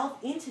to delve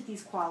into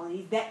these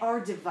qualities that are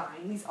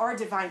divine. These are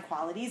divine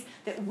qualities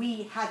that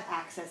we have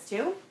access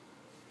to,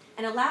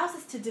 and allows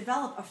us to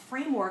develop a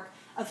framework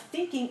of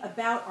thinking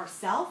about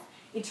ourselves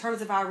in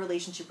terms of our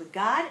relationship with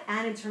God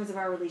and in terms of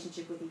our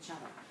relationship with each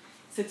other.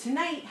 So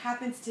tonight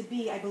happens to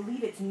be, I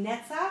believe it's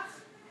Netzach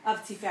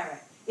of Tiferet.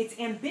 It's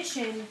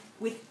ambition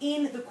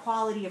within the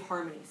quality of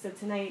harmony. So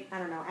tonight, I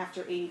don't know,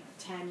 after 8,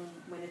 10,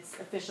 when it's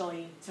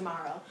officially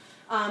tomorrow,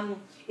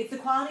 it's the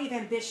quality of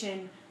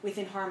ambition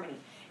within harmony.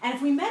 And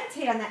if we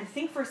meditate on that and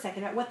think for a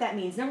second about what that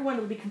means, number one,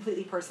 it would be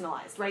completely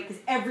personalized, right?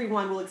 Because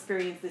everyone will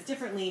experience this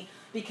differently,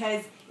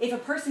 because if a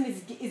person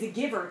is a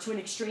giver to an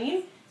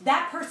extreme,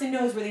 that person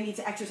knows where they need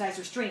to exercise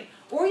restraint.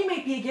 Or you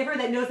might be a giver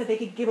that knows that they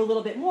could give a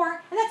little bit more,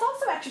 and that's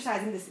also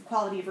exercising this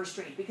quality of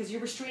restraint, because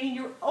you're restraining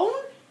your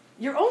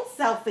own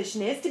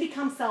selfishness to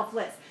become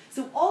selfless.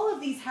 So all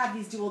of these have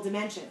these dual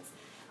dimensions.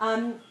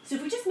 So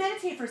if we just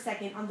meditate for a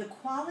second on the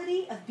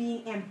quality of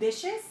being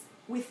ambitious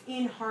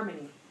within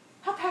harmony,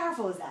 how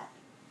powerful is that?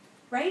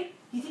 Right?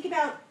 You think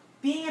about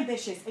being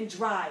ambitious and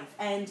drive,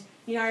 and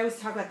I always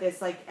talk about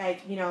this, like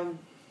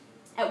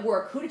at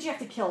work, who did you have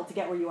to kill to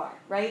get where you are,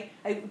 right?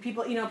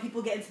 People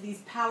get into these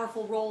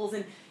powerful roles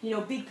and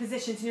big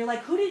positions, and you're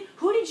like, who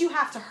did you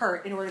have to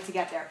hurt in order to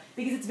get there?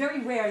 Because it's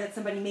very rare that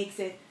somebody makes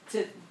it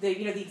to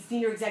the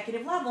senior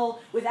executive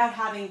level without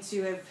having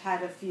to have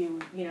had a few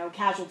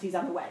casualties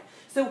on the way.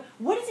 So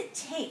what does it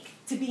take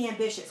to be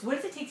ambitious? What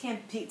does it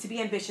take to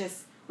be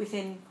ambitious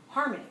within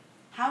harmony?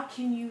 How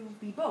can you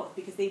be both?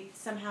 Because they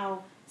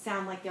somehow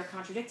sound like they're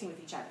contradicting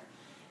with each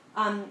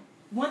other.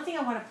 One thing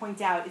I want to point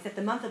out is that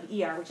the month of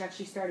Iyar, which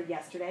actually started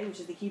yesterday, which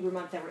is the Hebrew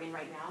month that we're in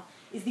right now,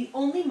 is the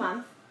only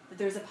month that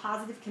there's a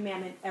positive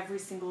commandment every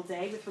single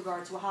day with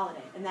regard to a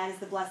holiday, and that is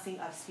the blessing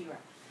of Sphira.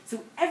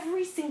 So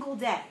every single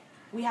day,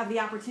 we have the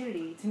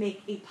opportunity to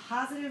make a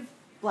positive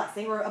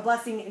blessing, or a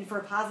blessing for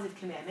a positive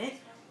commandment,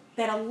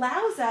 that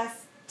allows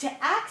us to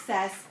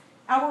access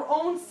our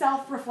own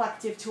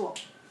self-reflective tool.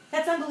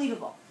 That's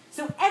unbelievable.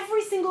 So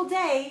every single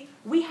day,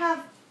 we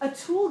have a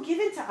tool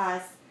given to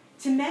us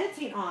to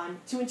meditate on,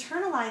 to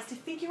internalize, to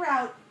figure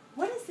out,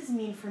 what does this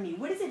mean for me?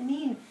 What does it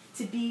mean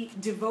to be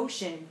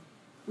devotion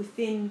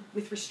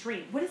with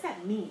restraint? What does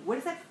that mean? What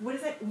does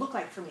that look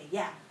like for me?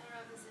 Yeah. I don't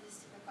know if this is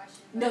a stupid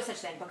question. No such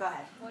thing, but go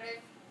ahead.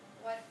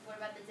 What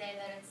about the day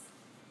that it's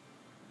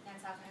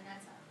Netzach and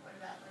Netzach? What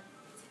about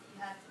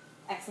you have?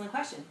 Excellent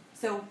question.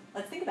 So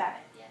let's think about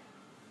it. Yeah.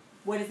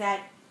 What is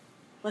that?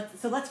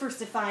 Let's first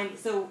define.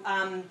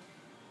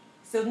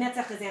 So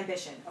Netzach is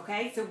ambition,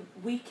 okay? So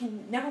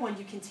number one,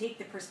 you can take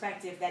the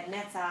perspective that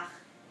Netzach,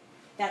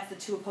 that's the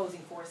two opposing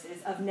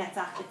forces of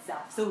Netzach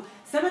itself. So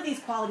some of these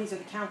qualities are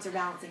the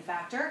counterbalancing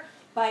factor,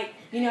 but,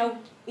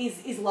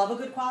 is love a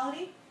good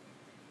quality?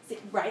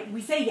 Right,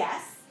 we say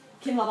yes.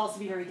 Can love also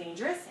be very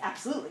dangerous?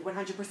 Absolutely,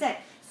 100%.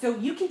 So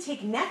you can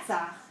take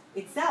Netzach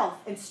itself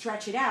and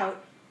stretch it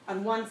out.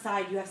 On one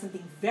side, you have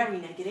something very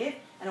negative,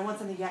 and on one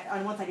side, you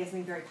have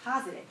something very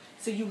positive.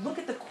 So you look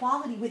at the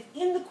quality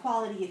within the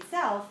quality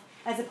itself,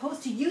 as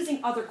opposed to using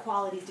other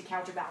qualities to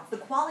counterbalance. The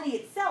quality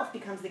itself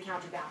becomes the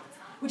counterbalance,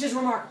 which is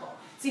remarkable.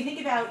 So you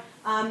think about,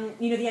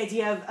 the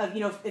idea of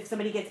if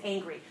somebody gets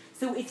angry.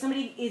 So if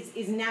somebody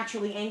is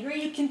naturally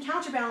angry, you can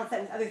counterbalance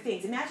that with other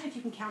things. Imagine if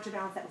you can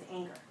counterbalance that with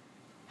anger.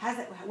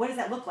 What does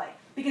that look like?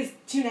 Because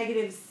two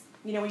negatives,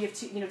 when you have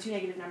two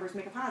negative numbers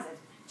make a positive.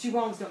 Two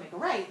wrongs don't make a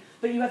right,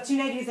 but you have two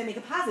negatives that make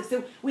a positive.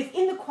 So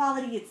within the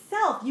quality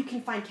itself, you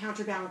can find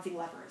counterbalancing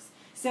levers.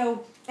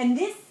 So, and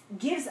this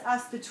gives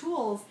us the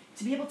tools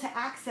to be able to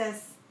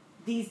access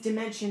these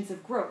dimensions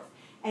of growth.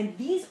 And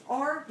these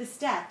are the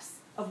steps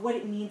of what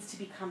it means to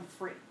become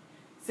free.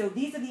 So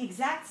these are the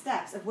exact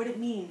steps of what it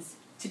means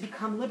to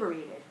become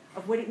liberated,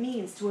 of what it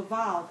means to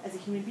evolve as a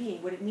human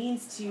being, what it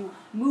means to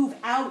move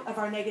out of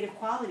our negative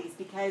qualities.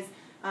 Because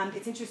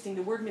it's interesting,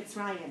 the word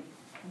Mitzrayim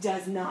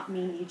does not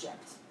mean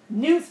Egypt.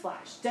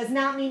 Newsflash, does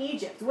not mean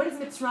Egypt. What does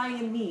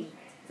Mitzrayim mean?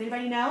 Does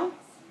anybody know?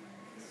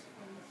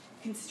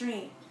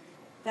 Constraint.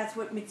 That's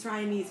what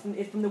Mitzrayim means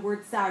from the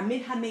word Tsar.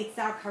 Min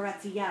ha-Meitzar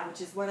karatiyah,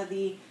 which is one of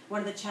the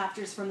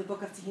chapters from the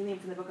book of Tehillim,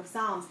 from the book of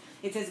Psalms.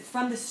 It says,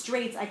 from the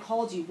straits I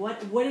called you.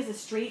 What is a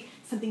strait?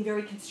 Something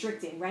very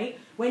constricting, right?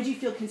 When do you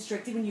feel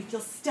constricted? When you feel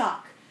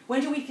stuck.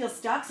 When do we feel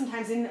stuck?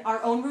 Sometimes in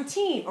our own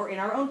routine, or in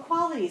our own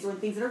qualities, or in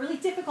things that are really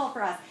difficult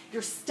for us.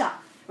 You're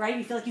stuck, right?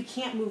 You feel like you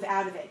can't move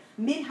out of it.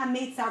 Min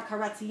ha-Meitzar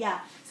karatiyah.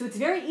 So it's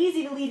very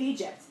easy to leave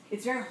Egypt.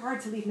 It's very hard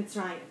to leave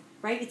Mitzrayim.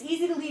 Right? It's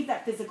easy to leave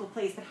that physical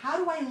place, but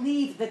how do I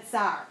leave the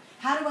Tsar?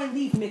 How do I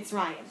leave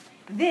Mitzrayim?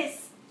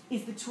 This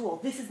is the tool.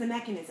 This is the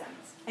mechanism.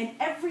 And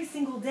every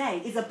single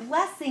day is a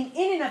blessing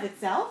in and of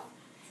itself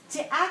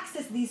to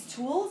access these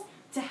tools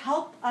to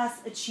help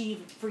us achieve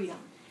freedom.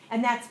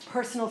 And that's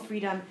personal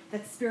freedom,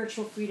 that's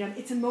spiritual freedom,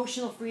 it's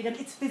emotional freedom,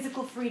 it's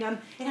physical freedom.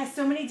 It has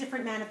so many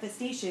different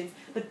manifestations,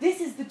 but this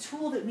is the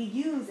tool that we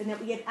use and that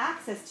we get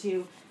access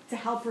to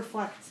help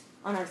reflect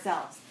on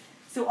ourselves.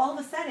 So all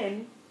of a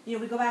sudden, we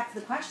go back to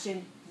the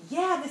question,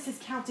 this is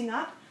counting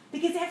up,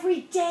 because every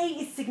day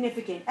is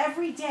significant.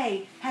 Every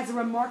day has a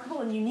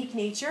remarkable and unique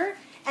nature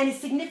and is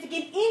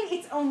significant in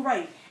its own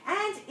right.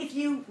 And if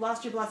you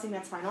lost your blessing,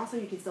 that's fine. Also,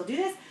 you can still do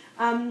this,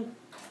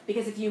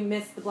 because if you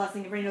miss the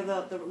blessing, everybody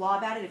know the law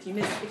about it. If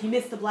you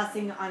miss the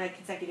blessing on a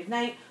consecutive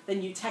night,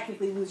 then you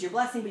technically lose your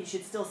blessing, but you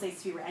should still say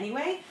Sphira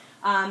anyway.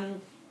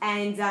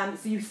 So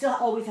you still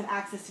always have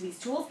access to these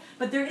tools.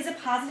 But there is a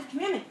positive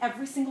commandment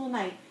every single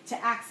night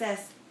to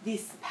access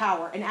this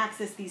power and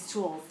access these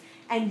tools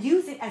and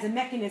use it as a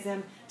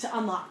mechanism to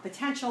unlock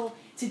potential,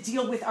 to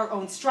deal with our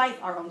own strife,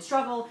 our own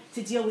struggle,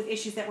 to deal with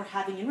issues that we're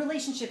having in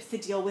relationships, to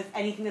deal with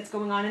anything that's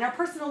going on in our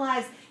personal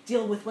lives,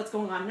 deal with what's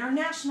going on in our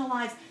national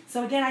lives.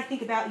 So again, I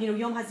think about,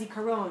 Yom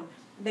HaZikaron,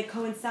 that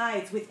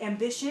coincides with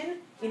ambition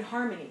in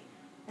harmony.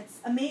 That's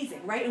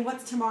amazing, right? And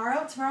what's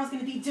tomorrow? Tomorrow's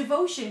going to be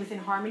devotion within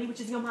harmony, which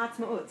is Yom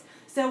HaAtzmaut.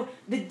 So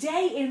the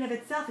day in and of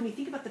itself, and you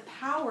think about the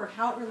power of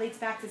how it relates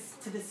back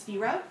to the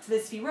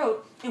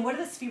Sfirot, and what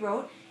are the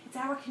Sfirot? It's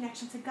our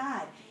connection to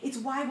God. It's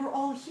why we're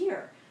all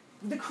here.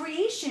 The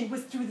creation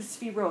was through the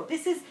Sfirot.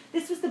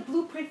 This was the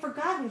blueprint for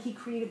God when He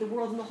created the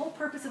world, and the whole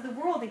purpose of the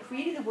world and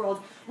creating the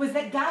world was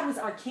that God was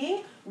our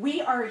King,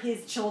 we are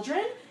His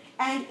children,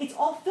 and it's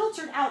all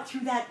filtered out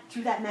through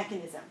that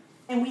mechanism.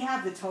 And we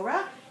have the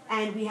Torah,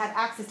 and we have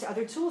access to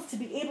other tools to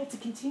be able to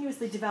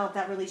continuously develop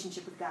that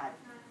relationship with God.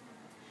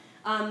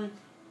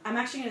 I'm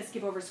actually going to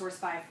skip over source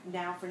 5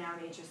 now in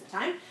the interest of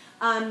time.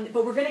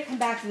 But we're going to come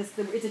back to this.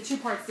 It's a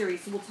two-part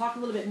series, so we'll talk a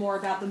little bit more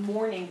about the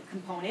mourning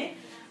component,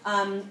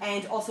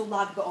 and also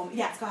Lag BaOmer.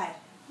 Yes, go ahead.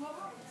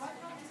 What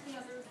happens to the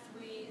other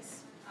three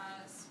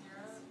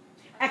spheres?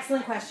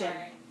 Excellent question.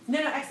 No,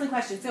 excellent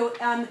question. So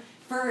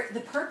for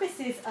the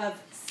purposes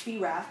of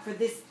Sphira, for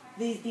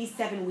these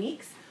 7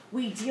 weeks,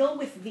 we deal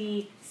with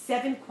the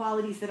 7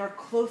 qualities that are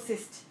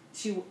closest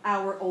to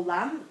our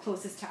olam,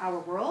 closest to our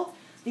world.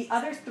 The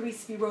other 3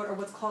 sfirot are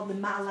what's called the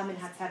ma'alam and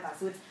hateva.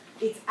 So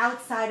it's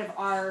outside of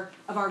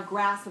our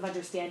grasp of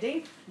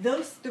understanding.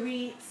 Those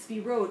 3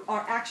 sfirot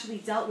are actually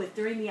dealt with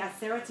during the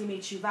Aseret Yemei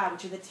Teshuvah,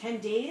 which are the 10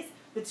 days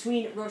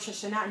between Rosh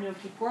Hashanah and Yom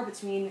Kippur,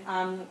 between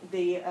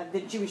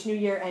the Jewish New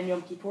Year and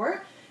Yom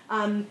Kippur.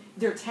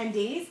 They're 10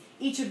 days.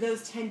 Each of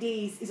those 10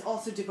 days is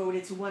also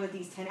devoted to one of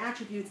these 10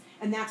 attributes,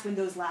 and that's when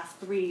those last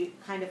 3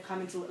 kind of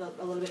come into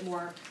a little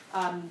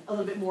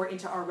bit more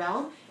into our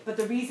realm. But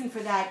the reason for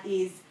that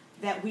is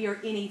that we are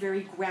in a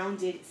very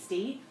grounded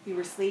state. We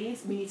were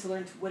slaves. We need to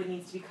learn what it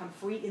means to become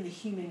free in the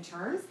human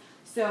terms.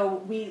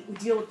 So we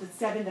deal with the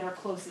 7 that are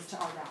closest to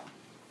our realm.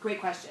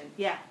 Great question.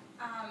 Yeah.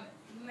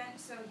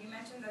 You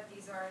mentioned that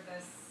these are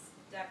the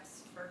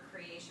steps for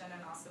creation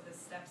and also the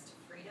steps to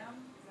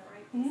freedom. Is that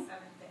right? Mm-hmm. 7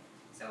 things.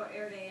 So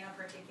are they in a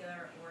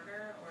particular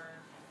order, or?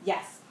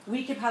 Yes.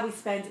 We could probably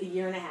spend a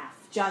year and a half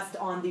just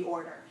on the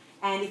order.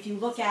 And if you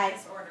look at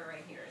this order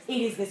right here.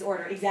 It is this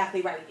order,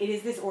 exactly right. It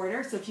is this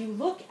order. So if you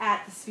look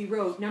at the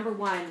Sfirot, number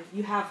 1,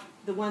 you have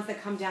the ones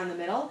that come down the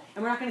middle,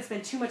 and we're not going to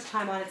spend too much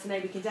time on it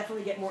tonight. We can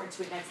definitely get more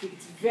into it next week.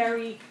 It's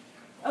very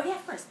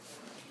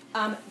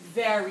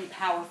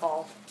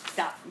powerful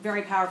stuff,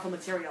 very powerful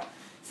material.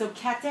 So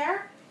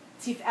Keter,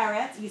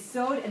 Tiferet,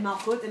 Yesod, and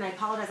Malchut, and I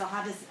apologize,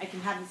 I can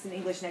have this in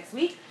English next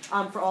week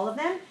for all of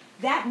them.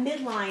 That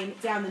midline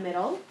down the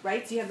middle,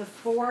 right? So you have the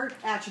 4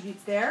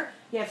 attributes there.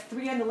 You have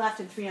 3 on the left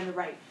and 3 on the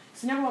right.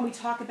 So number 1, we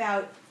talk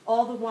about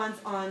all the ones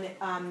on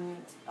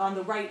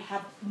the right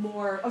have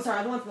more. All the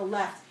ones on the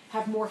left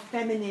have more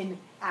feminine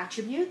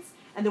attributes,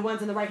 and the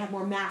ones on the right have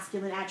more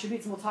masculine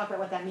attributes. And we'll talk about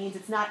what that means.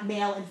 It's not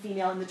male and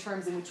female in the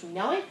terms in which we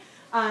know it,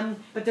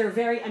 but they're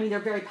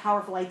very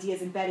powerful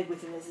ideas embedded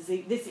within this.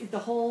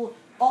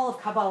 All of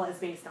Kaballah is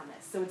based on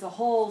this. So it's a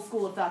whole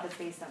school of thought that's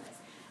based on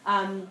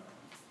this.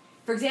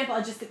 For example,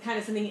 just kind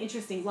of something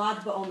interesting, Lag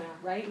BaOmer,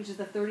 right, which is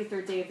the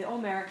 33rd day of the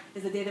Omer,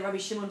 is the day that Rabbi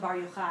Shimon Bar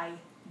Yochai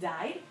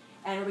died.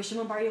 And Rabbi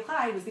Shimon Bar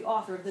Yochai was the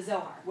author of the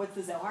Zohar. What's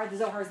the Zohar? The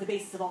Zohar is the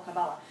basis of all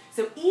Kabbalah.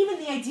 So even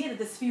the idea that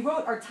the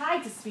Sfirot are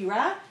tied to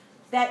Sfira,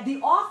 that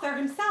the author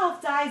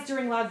himself dies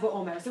during Lag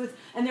BaOmer. So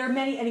and there are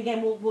many, and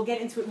again, we'll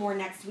get into it more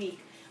next week.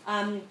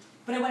 But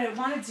what I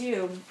want to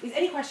do is,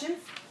 any questions?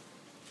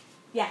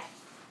 Yeah.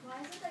 Why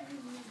is it that you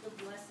lose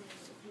the blessing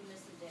if you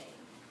miss a day?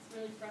 It's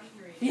really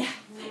frustrating. Yeah,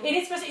 it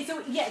is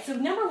frustrating. So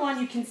number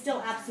 1, you can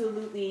still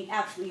absolutely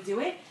do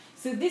it.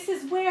 So this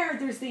is where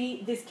there's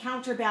this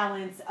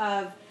counterbalance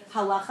of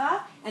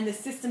halacha and the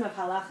system of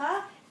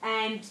halacha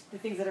and the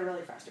things that are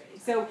really frustrating.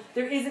 So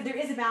there is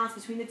a balance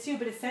between the two,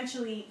 but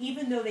essentially,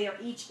 even though they are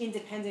each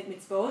independent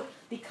mitzvot,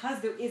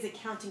 because there is a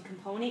counting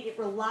component, it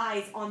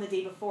relies on the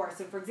day before.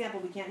 So for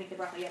example, we can't make the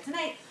bracha yet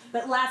tonight,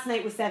 but last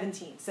night was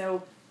 17.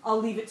 So I'll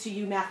leave it to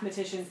you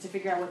mathematicians to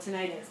figure out what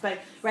tonight is. But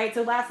right,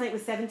 so last night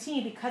was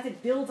 17, because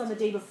it builds on the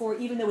day before,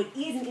 even though it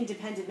is an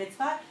independent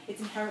mitzvah, it's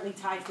inherently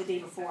tied to the day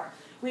before,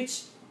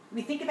 which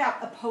we think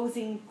about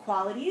opposing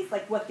qualities,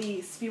 like what the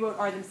Sfirot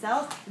are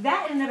themselves.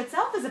 That in and of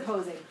itself is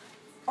opposing.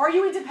 Are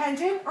you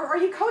independent or are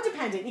you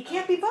codependent? You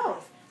can't be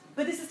both.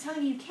 But this is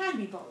telling you can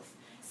be both.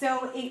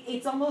 So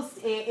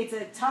it's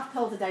a tough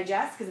pill to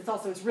digest,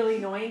 because it's really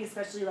annoying,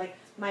 especially like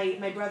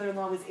my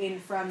brother-in-law was in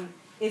from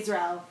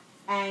Israel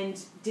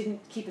and didn't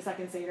keep a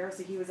second Seder,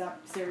 so he was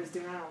upstairs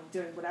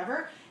doing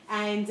whatever,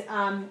 and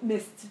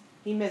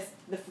he missed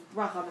the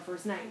bracha on the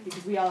first night,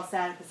 because we all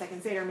sat at the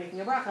second Seder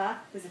making a bracha.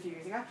 This was a few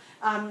years ago.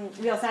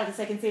 We all sat at the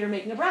second Seder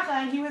making a bracha,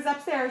 and he was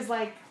upstairs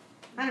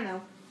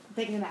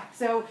taking a nap.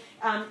 So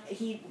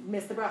he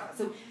missed the bracha.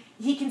 So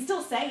he can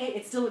still say it.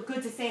 It's still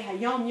good to say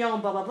hayom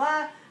yom blah blah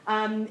blah.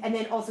 And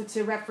then also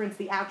to reference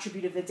the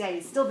attribute of the day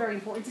is still very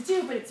important to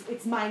do, but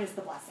it's minus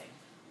the blessing.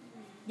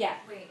 Yeah.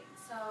 Wait,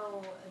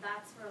 so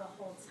that's for the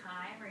whole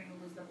time, or you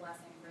lose the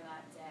blessing for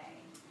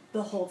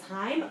the whole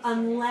time,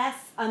 unless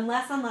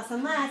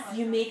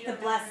you make the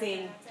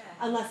blessing.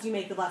 Unless you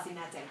make the blessing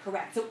that day,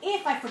 correct. So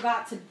if I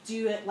forgot to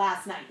do it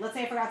last night, let's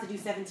say I forgot to do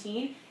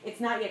 17,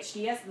 it's not yet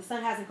Shkia, so the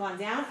sun hasn't gone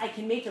down, I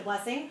can make the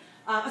blessing.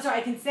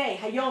 I can say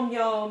Hayom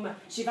Yom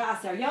Shiva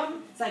Asar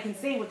Yom, so I can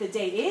say what the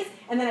date is,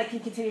 and then I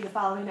can continue the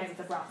following night with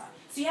the bracha.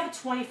 So you have a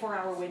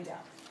 24-hour window.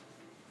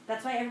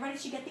 That's why everybody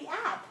should get the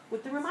app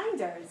with the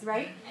reminders,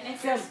 right? And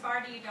if you're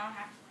Sephardi, you're not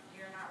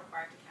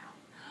required to count.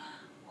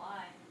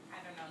 Why? I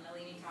don't know.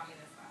 Nalini taught me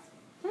this last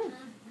week.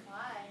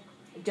 Why?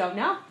 Don't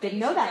know. Didn't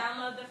know that.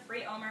 Download the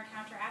free Omer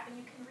Counter app and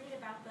you can read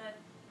about the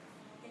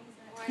things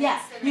that.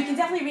 Yes, you can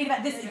definitely read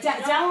about this.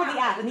 Download the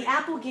app, and the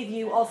app will give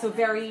you also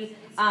very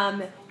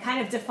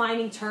kind of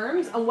defining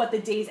terms on what the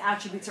day's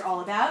attributes are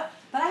all about.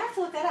 But I have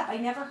to look that up. I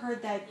never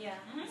heard that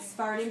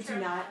Sephardim do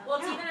not. Well,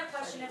 it's even a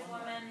question if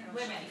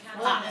women.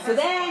 So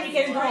then you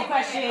get into the whole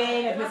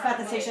question of Mitzvah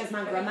Tasesha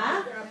Zman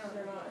Grama.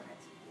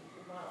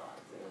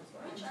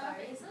 Which app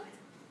is it?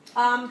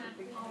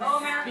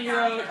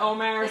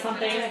 Omer or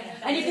something.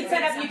 And you can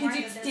set up, you can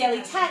do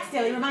daily text,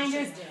 daily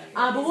reminders,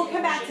 but we'll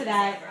come back to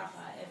that.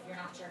 If you're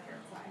not sure if you're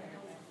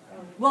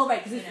required. Well,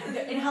 right, because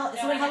in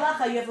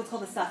halacha you have what's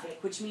called a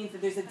suffix, which means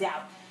that there's a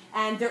doubt.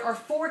 And there are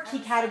 4 key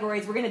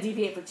categories. We're going to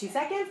deviate for 2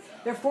 seconds.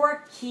 There are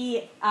 4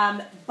 key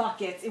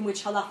buckets in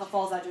which halacha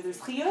falls under. There's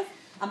chiyuv,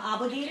 I'm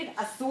obligated,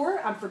 asur,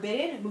 I'm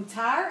forbidden,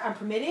 mutar, I'm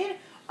permitted,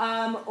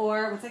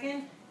 or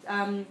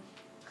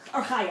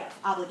chayav,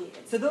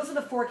 obligated. So those are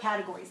the 4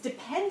 categories.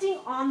 Depending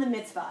on the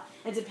mitzvah,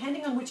 and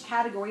depending on which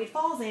category it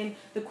falls in,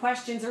 the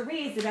questions are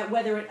raised about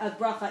whether a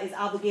bracha is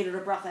obligated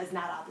or bracha is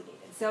not obligated.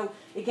 So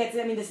it gets,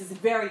 this is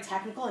very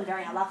technical and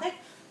very halachic,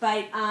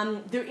 but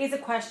there is a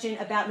question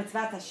about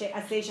mitzvah asesha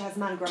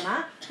hazman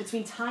grama,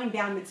 between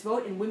time-bound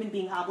mitzvot and women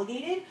being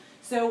obligated.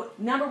 So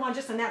number 1,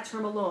 just on that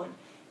term alone,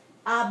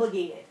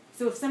 obligated.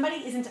 So if somebody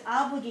isn't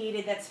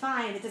obligated, that's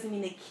fine. That doesn't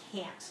mean they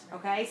can't.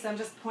 Okay? So I'm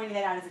just pointing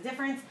that out as a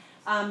difference.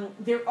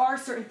 There are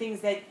certain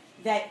things that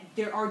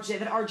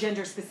are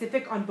gender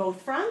specific on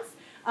both fronts,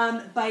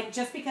 but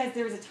just because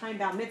there is a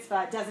time-bound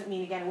mitzvah doesn't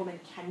mean, again, a woman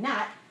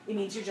cannot. It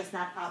means you're just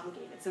not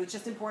obligated. So it's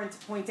just important to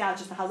point out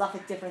just the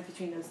halachic difference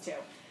between those two.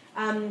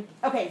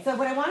 Okay, so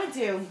what I want to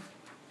do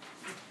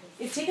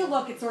is take a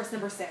look at source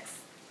number 6.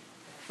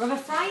 Rav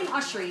Ephraim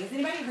Ashri. Has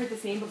anybody heard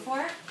this name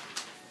before?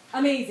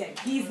 Amazing.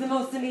 He's the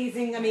most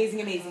amazing.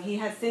 He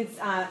has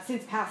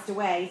since passed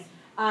away.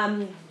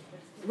 Rav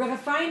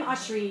Ephraim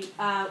Ashri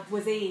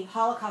was a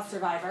Holocaust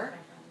survivor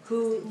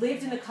who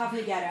lived in the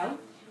Kovna ghetto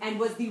and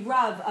was the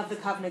Rav of the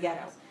Kovna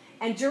ghetto.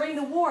 And during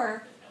the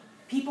war,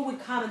 people would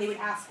come and they would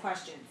ask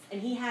questions.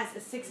 And he has a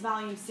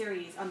 6-volume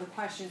series on the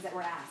questions that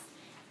were asked.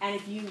 And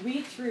if you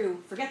read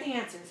through, forget the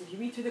answers, if you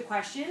read through the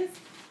questions,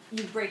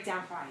 you break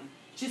down crying.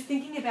 Just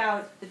thinking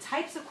about the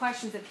types of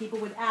questions that people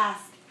would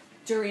ask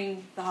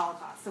during the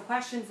Holocaust. So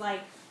questions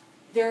like,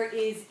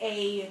 there's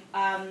a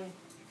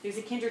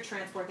kinder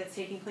transport that's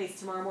taking place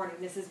tomorrow morning.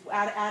 This is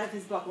out of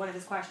his book, one of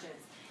his questions.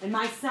 And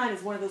my son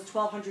is one of those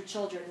 1,200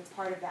 children that's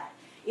part of that.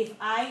 If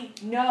I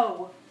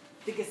know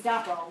the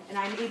Gestapo and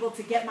I'm able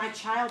to get my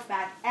child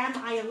back, am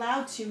I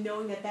allowed to,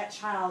 knowing that that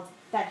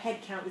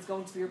head count is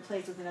going to be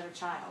replaced with another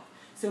child?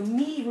 So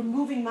me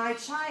removing my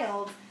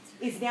child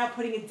is now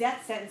putting a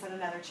death sentence on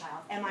another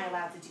child. Am I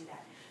allowed to do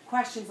that?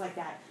 Questions like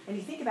that. And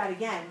you think about,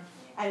 again,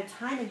 at a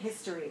time in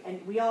history,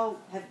 and we all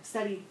have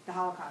studied the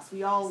Holocaust,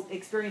 we all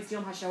experienced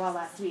Yom HaShoah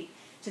last week,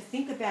 to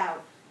think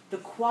about the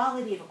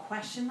quality of a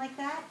question like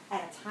that,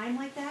 at a time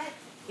like that,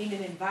 in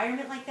an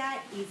environment like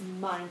that, is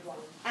mind-blowing.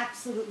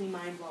 Absolutely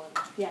mind-blowing.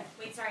 Yeah.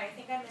 Wait, sorry, I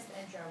think I missed the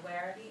intro.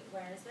 Where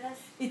is this?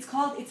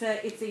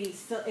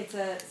 It's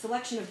a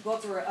selection of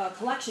books, or a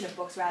collection of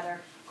books, rather,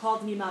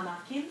 called Mima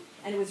Makim,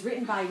 and it was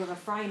written by Rav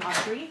Ephraim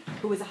Ashri,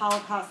 who was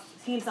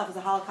he himself was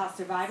a Holocaust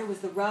survivor, was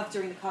the Rav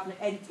in the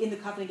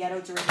Kovna ghetto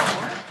during the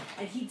war,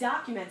 and he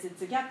documented,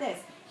 so get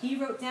this, he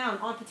wrote down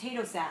on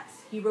potato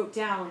sacks, he wrote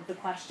down the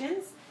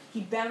questions,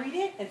 he buried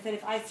it, and said,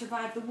 if I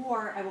survive the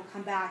war, I will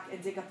come back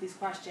and dig up these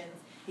questions.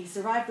 He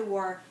survived the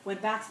war,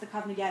 went back to the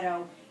Kovna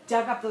ghetto,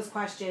 dug up those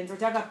questions, or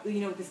dug up,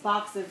 this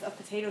box of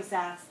potato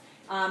sacks,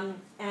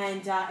 and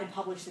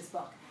published this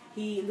book.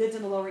 He lived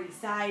on the Lower East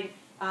Side.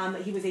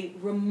 He was a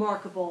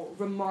remarkable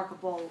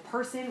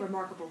person,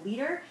 remarkable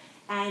leader.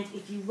 And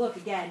if you look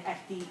again at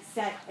the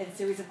set and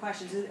series of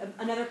questions,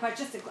 another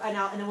question, and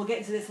then we'll get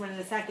into this one in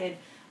a second.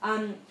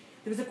 There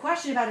was a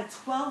question about a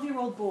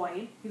 12-year-old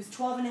boy. He was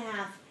 12 and a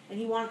half, and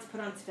he wanted to put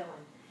on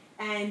tefillin.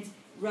 And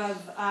Rav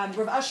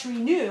Ashri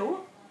knew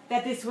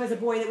that this was a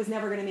boy that was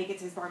never going to make it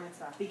to his bar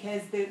mitzvah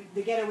because the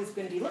ghetto was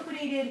going to be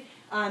liquidated,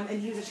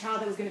 and he was a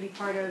child that was going to be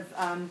part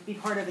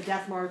of a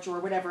death march or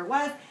whatever it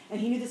was,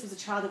 and he knew this was a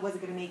child that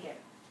wasn't going to make it.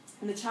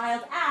 And the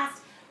child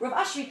asked, Rav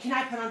Ashri, can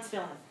I put on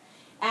tefillin?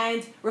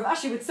 And Rav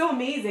Ashri, what's so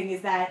amazing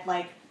is that,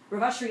 Rav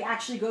Ashri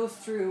actually goes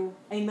through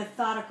a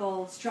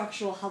methodical,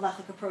 structural,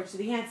 halachic approach to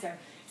the answer.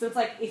 So it's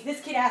like, if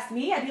this kid asked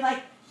me, I'd be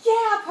like,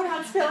 Yeah, put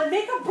on tefillin,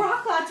 make a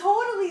bracha,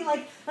 totally.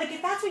 Like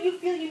if that's what you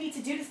feel you need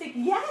to do to stay,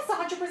 yes,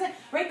 100%,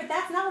 right? But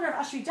that's not what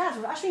Rav Ashri does.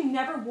 Rav Ashri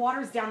never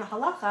waters down the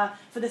halacha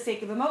for the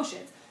sake of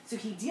emotions. So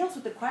he deals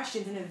with the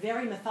questions in a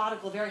very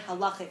methodical, very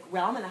halachic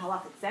realm, in a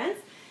halachic sense.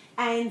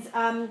 And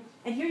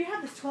here you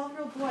have this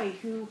 12-year-old boy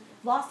who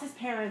lost his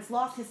parents,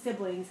 lost his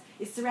siblings,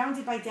 is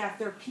surrounded by death.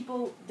 There are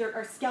people, there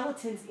are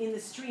skeletons in the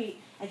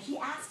street, and he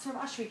asks Rav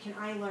Ashri, can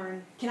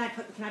I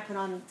put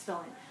on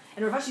tefillin?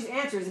 And Rav Ashri's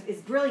answer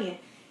is brilliant.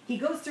 He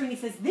goes through and he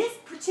says, this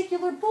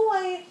particular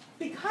boy,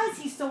 because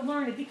he's so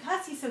learned,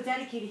 because he's so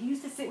dedicated, he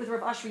used to sit with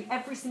Rav Ashri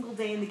every single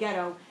day in the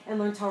ghetto and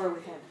learn Torah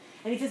with him.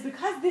 And he says,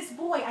 because this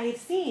boy, I have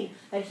seen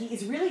that he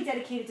is really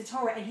dedicated to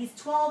Torah, and he's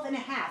 12 and a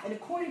half, and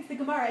according to the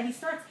Gemara, and he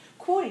starts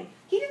quoting.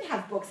 He didn't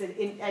have books at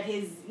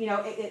his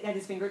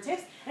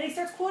fingertips, and he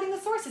starts quoting the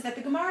sources that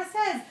the Gemara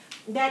says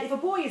that if a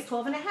boy is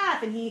 12 and a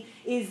half, and he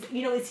is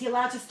he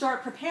allowed to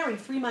start preparing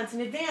 3 months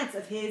in advance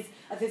of his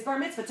bar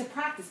mitzvah to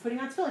practice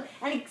putting on tefillin,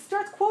 and he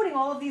starts quoting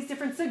all of these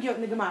different sugyot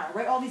in the Gemara,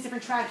 right? All these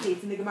different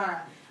tractates in the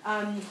Gemara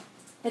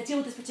that deal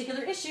with this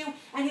particular issue,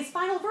 and his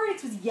final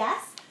verdict was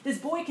yes. This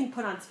boy can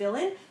put on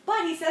tefillin,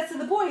 but he says to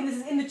the boy, and this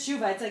is in the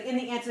tshuva, it's like in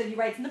the answer that he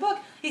writes in the book,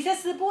 he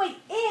says to the boy,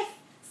 if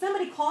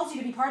somebody calls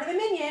you to be part of a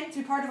minyan, to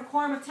be part of a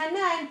quorum of 10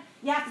 men,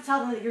 you have to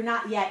tell them that you're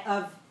not yet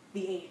of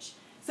the age.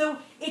 So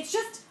it's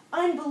just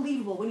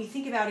unbelievable when you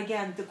think about,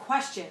 again, the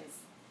questions.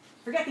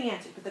 Forget the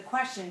answers, but the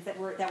questions that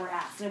were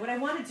asked. And what I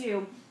want to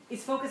do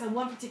is focus on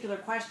one particular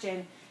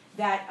question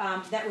that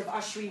Rav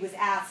Ashri was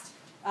asked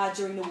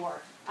during the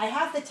war. I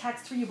have the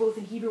text for you both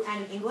in Hebrew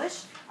and in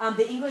English.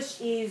 The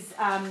English is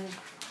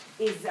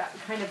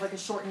kind of like a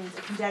shortened,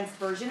 a condensed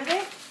version of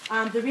it.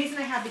 The reason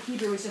I have the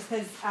Hebrew is just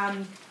because,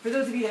 for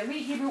those of you that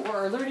read Hebrew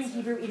or are learning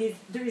Hebrew,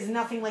 there is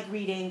nothing like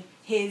reading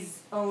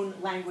his own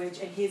language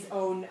and his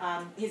own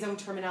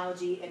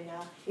terminology and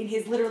in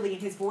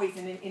his voice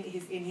and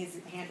in his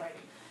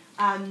handwriting.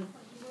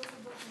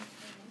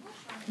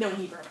 No, in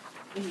Hebrew.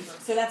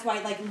 So that's why,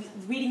 like,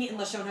 reading it in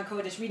Lashon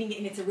HaKodesh, reading it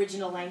in its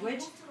original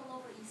language.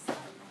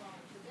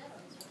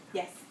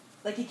 Yes.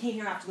 Like he came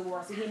here after the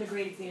war, so he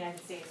immigrated to the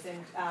United States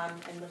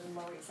and lived in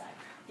Lower East Side.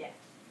 Yeah.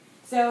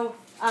 So,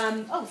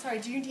 sorry,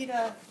 do you need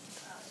a...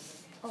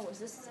 is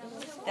this...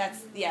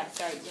 That's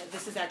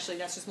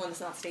that's just one that's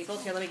not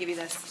stapled. Here, let me give you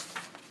this.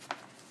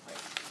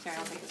 Here,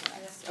 I'll take this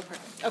one. Oh,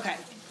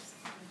 perfect.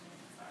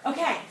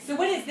 Okay, so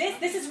what is this?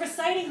 This is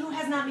reciting Who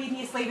Has Not Made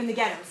Me a Slave in the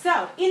Ghetto.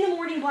 So, in the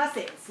morning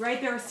blessings,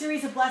 right, there are a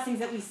series of blessings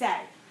that we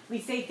say. We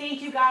say,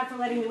 thank you, God, for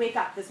letting me wake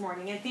up this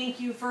morning, and thank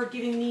you for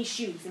giving me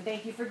shoes, and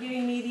thank you for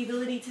giving me the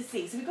ability to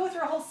see. So we go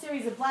through a whole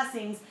series of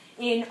blessings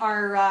in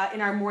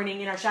our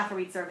morning, in our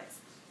shacharit service.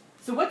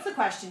 So what's the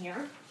question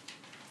here?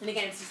 And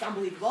again, it's just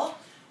unbelievable.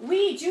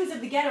 We, Jews of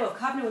the ghetto of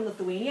Kovno in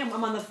Lithuania,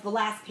 I'm on the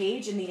last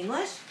page in the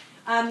English.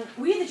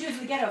 We, the Jews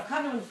of the ghetto of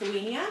Kovno in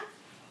Lithuania,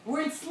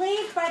 were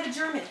enslaved by the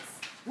Germans.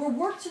 We're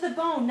worked to the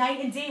bone night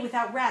and day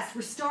without rest.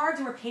 We're starved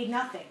and we're paid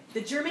nothing.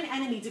 The German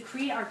enemy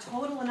decreed our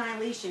total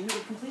annihilation. We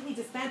were completely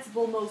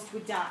dispensable. Most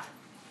would die.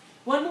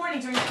 One morning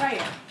during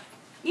prayer,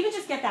 even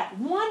just get that,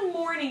 one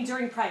morning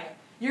during prayer,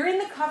 you're in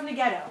the Kovna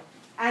ghetto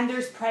and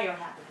there's prayer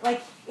happening.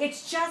 Like,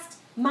 it's just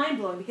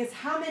mind-blowing because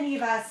how many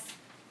of us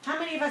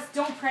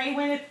don't pray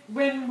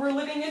when we're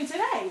living in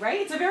today,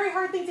 right? It's a very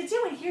hard thing to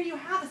do, and here you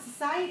have a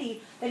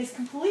society that is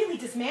completely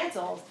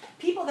dismantled,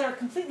 people that are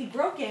completely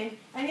broken,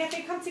 and yet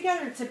they come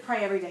together to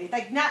pray every day.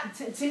 Like, not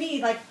to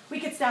me, like, we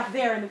could stop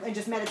there and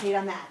just meditate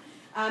on that.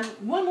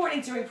 One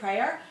morning during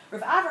prayer,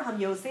 Rav Avraham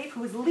Yosef,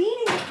 who was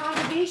leading the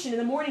congregation in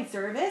the morning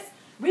service,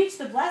 reached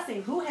the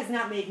blessing, Who has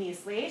not made me a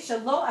slave?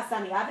 Shelo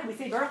asani aved. We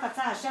say, Baruch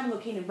atah Hashem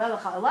Elokeinu melech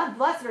haolam.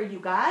 Blessed are you,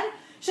 God.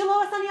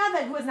 Shelo asani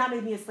aved, who has not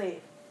made me a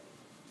slave.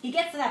 He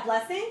gets to that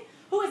blessing,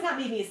 Who has not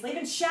made me a slave,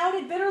 and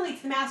shouted bitterly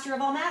to the master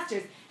of all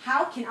masters,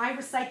 how can I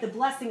recite the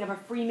blessing of a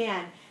free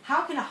man?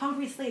 How can a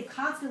hungry slave,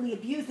 constantly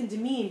abused and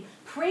demeaned,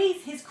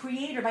 praise his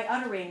creator by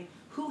uttering,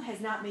 Who has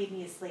not made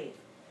me a slave?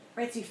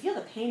 Right, so you feel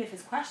the pain of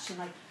his question,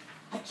 like,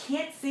 I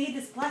can't say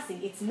this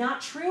blessing. It's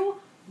not true.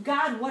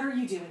 God, what are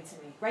you doing to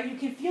me? Right, you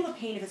can feel the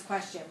pain of his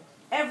question.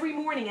 Every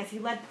morning as he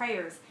led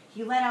prayers,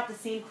 he let out the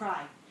same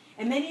cry.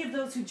 And many of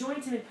those who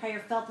joined him in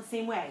prayer felt the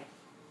same way.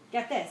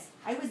 Get this.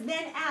 I was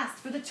then asked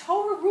for the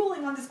Torah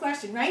ruling on this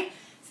question, right?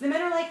 So the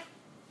men are like,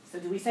 so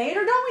do we say it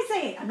or don't we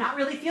say it? I'm not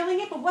really feeling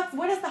it, but what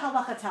does the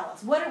halacha tell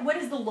us? What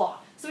is the law?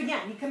 So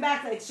again, you come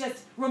back, it's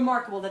just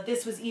remarkable that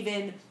this was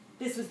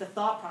the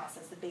thought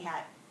process that they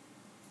had.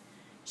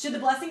 Should the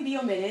blessing be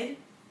omitted?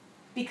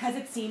 Because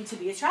it seemed to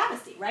be a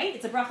travesty, right?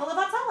 It's a bracha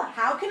levatala.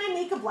 How can I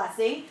make a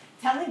blessing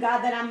telling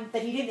God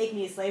that he didn't make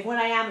me a slave when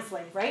I am a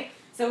slave, right?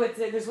 So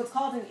there's what's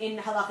called in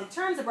halachic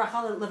terms a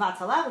bracha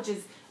levatala, which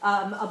is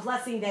a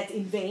blessing that's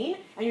in vain,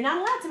 and you're not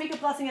allowed to make a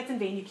blessing that's in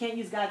vain. You can't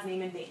use God's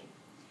name in vain.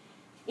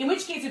 In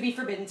which case it would be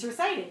forbidden to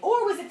recite it.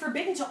 Or was it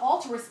forbidden to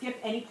alter or skip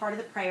any part of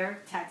the prayer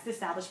text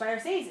established by our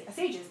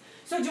sages?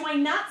 So do I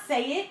not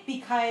say it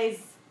because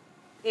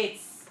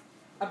it's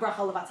a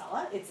bracha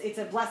levatala, it's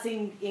a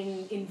blessing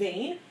in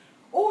vain,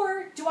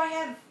 or do I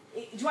have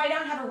do I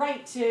not have a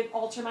right to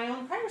alter my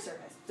own prayer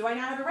service? Do I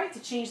not have a right to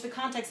change the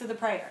context of the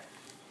prayer?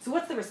 So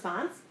what's the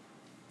response?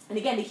 And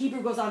again, the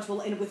Hebrew goes on to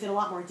within a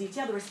lot more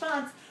detail. The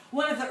response,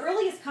 one of the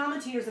earliest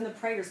commentators on the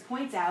prayers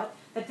points out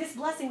that this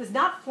blessing was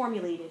not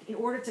formulated in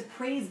order to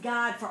praise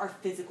God for our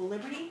physical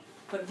liberty,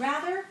 but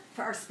rather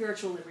for our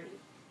spiritual liberty.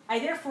 I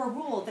therefore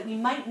ruled that we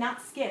might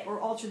not skip or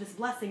alter this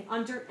blessing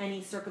under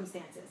any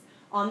circumstances.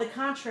 On the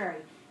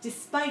contrary,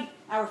 despite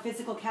our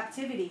physical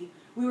captivity,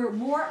 we were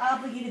more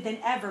obligated than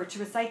ever to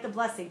recite the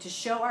blessing to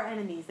show our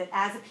enemies that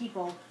as a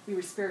people we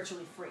were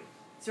spiritually free.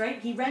 So, right,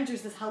 he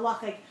renders this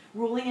halachic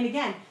ruling, and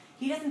again,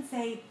 he doesn't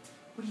say,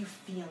 what are you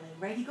feeling,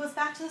 right? He goes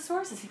back to the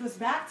sources. He goes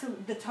back to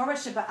the Torah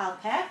Sheba'al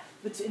Peh,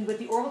 with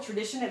the oral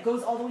tradition that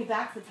goes all the way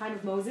back to the time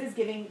of Moses,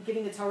 giving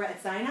the Torah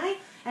at Sinai,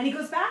 and he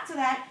goes back to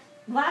that,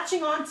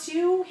 latching on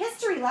to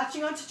history,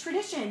 latching on to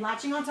tradition,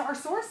 latching on to our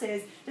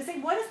sources, to say,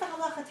 what does the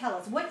halacha tell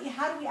us?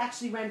 How do we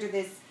actually render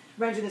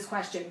this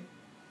question?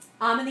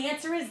 And the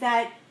answer is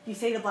that you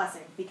say the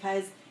blessing,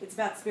 because it's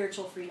about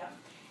spiritual freedom.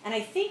 And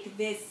I think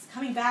this,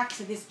 coming back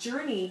to this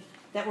journey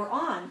that we're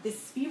on,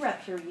 this Sphira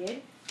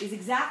period, is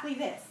exactly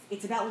this.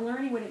 It's about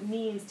learning what it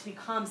means to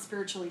become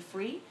spiritually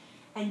free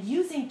and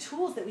using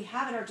tools that we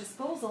have at our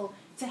disposal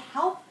to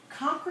help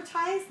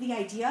concretize the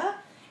idea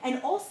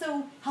and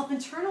also help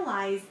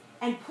internalize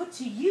and put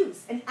to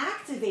use and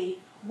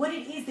activate what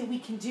it is that we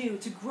can do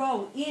to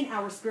grow in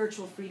our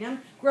spiritual freedom,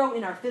 grow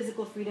in our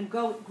physical freedom,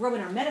 grow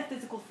in our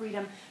metaphysical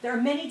freedom. There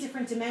are many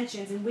different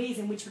dimensions and ways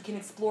in which we can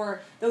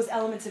explore those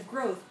elements of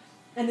growth.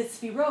 And the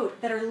Sphirot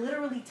that are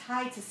literally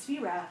tied to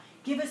Sphira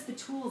give us the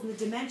tools and the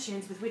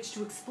dimensions with which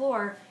to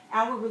explore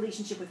our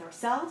relationship with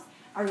ourselves,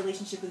 our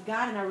relationship with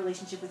God, and our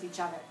relationship with each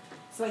other.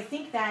 So I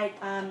think that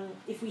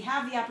if we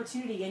have the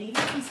opportunity, and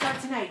even if we start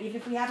tonight, even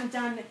if we haven't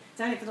done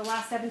it for the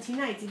last 17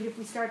 nights, even if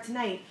we start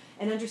tonight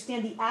and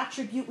understand the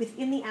attribute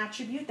within the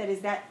attribute that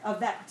is that of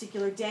that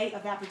particular day,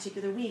 of that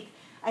particular week,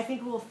 I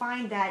think we will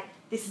find that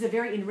this is a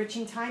very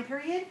enriching time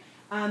period,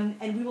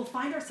 and we will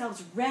find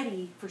ourselves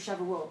ready for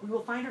Shavuot. We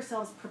will find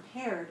ourselves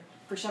prepared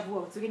for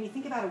Shavuot. So again, you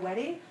think about a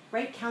wedding,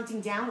 right?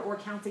 Counting down or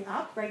counting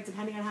up, right?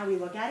 Depending on how we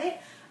look at it.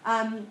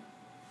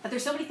 But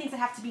there's so many things that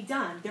have to be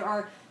done. There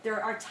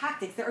are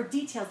tactics, there are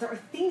details, there are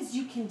things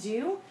you can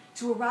do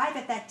to arrive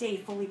at that day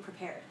fully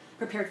prepared.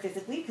 Prepared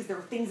physically, because there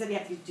are things that you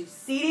have to do,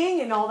 seating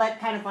and all that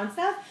kind of fun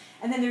stuff.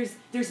 And then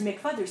there's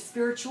mikvah, there's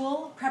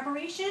spiritual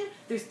preparation,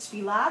 there's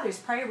tefillah, there's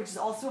prayer, which is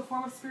also a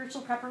form of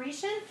spiritual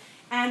preparation.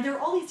 And there are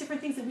all these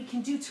different things that we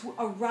can do to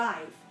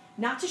arrive,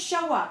 not to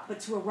show up, but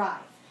to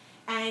arrive.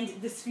 And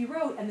the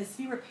Sphirot and the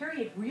Sphira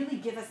period really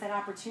give us that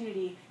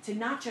opportunity to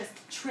not just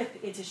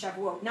trip into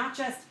Shavuot, not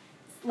just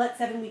let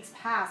 7 weeks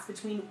pass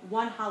between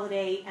one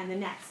holiday and the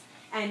next,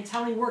 and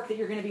telling work that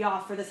you're going to be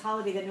off for this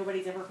holiday that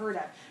nobody's ever heard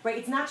of, right?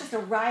 It's not just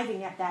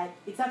arriving at that,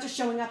 it's not just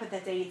showing up at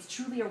that day, it's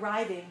truly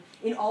arriving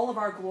in all of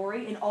our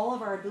glory, in all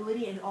of our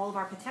ability, and all of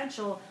our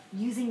potential,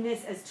 using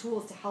this as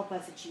tools to help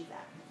us achieve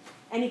that.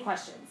 Any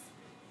questions?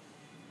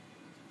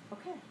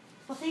 Okay.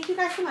 Well, thank you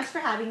guys so much for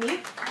having me,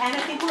 and I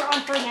think we're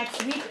on for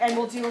next week, and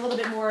we'll do a little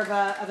bit more of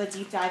a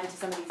deep dive into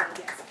some of these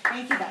ideas.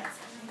 Thank you guys.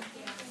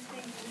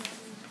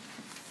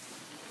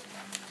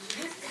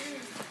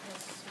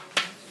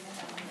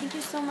 Thank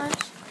you so much.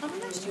 Oh my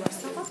gosh, you are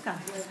so welcome.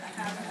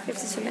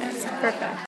 52 minutes. Perfect.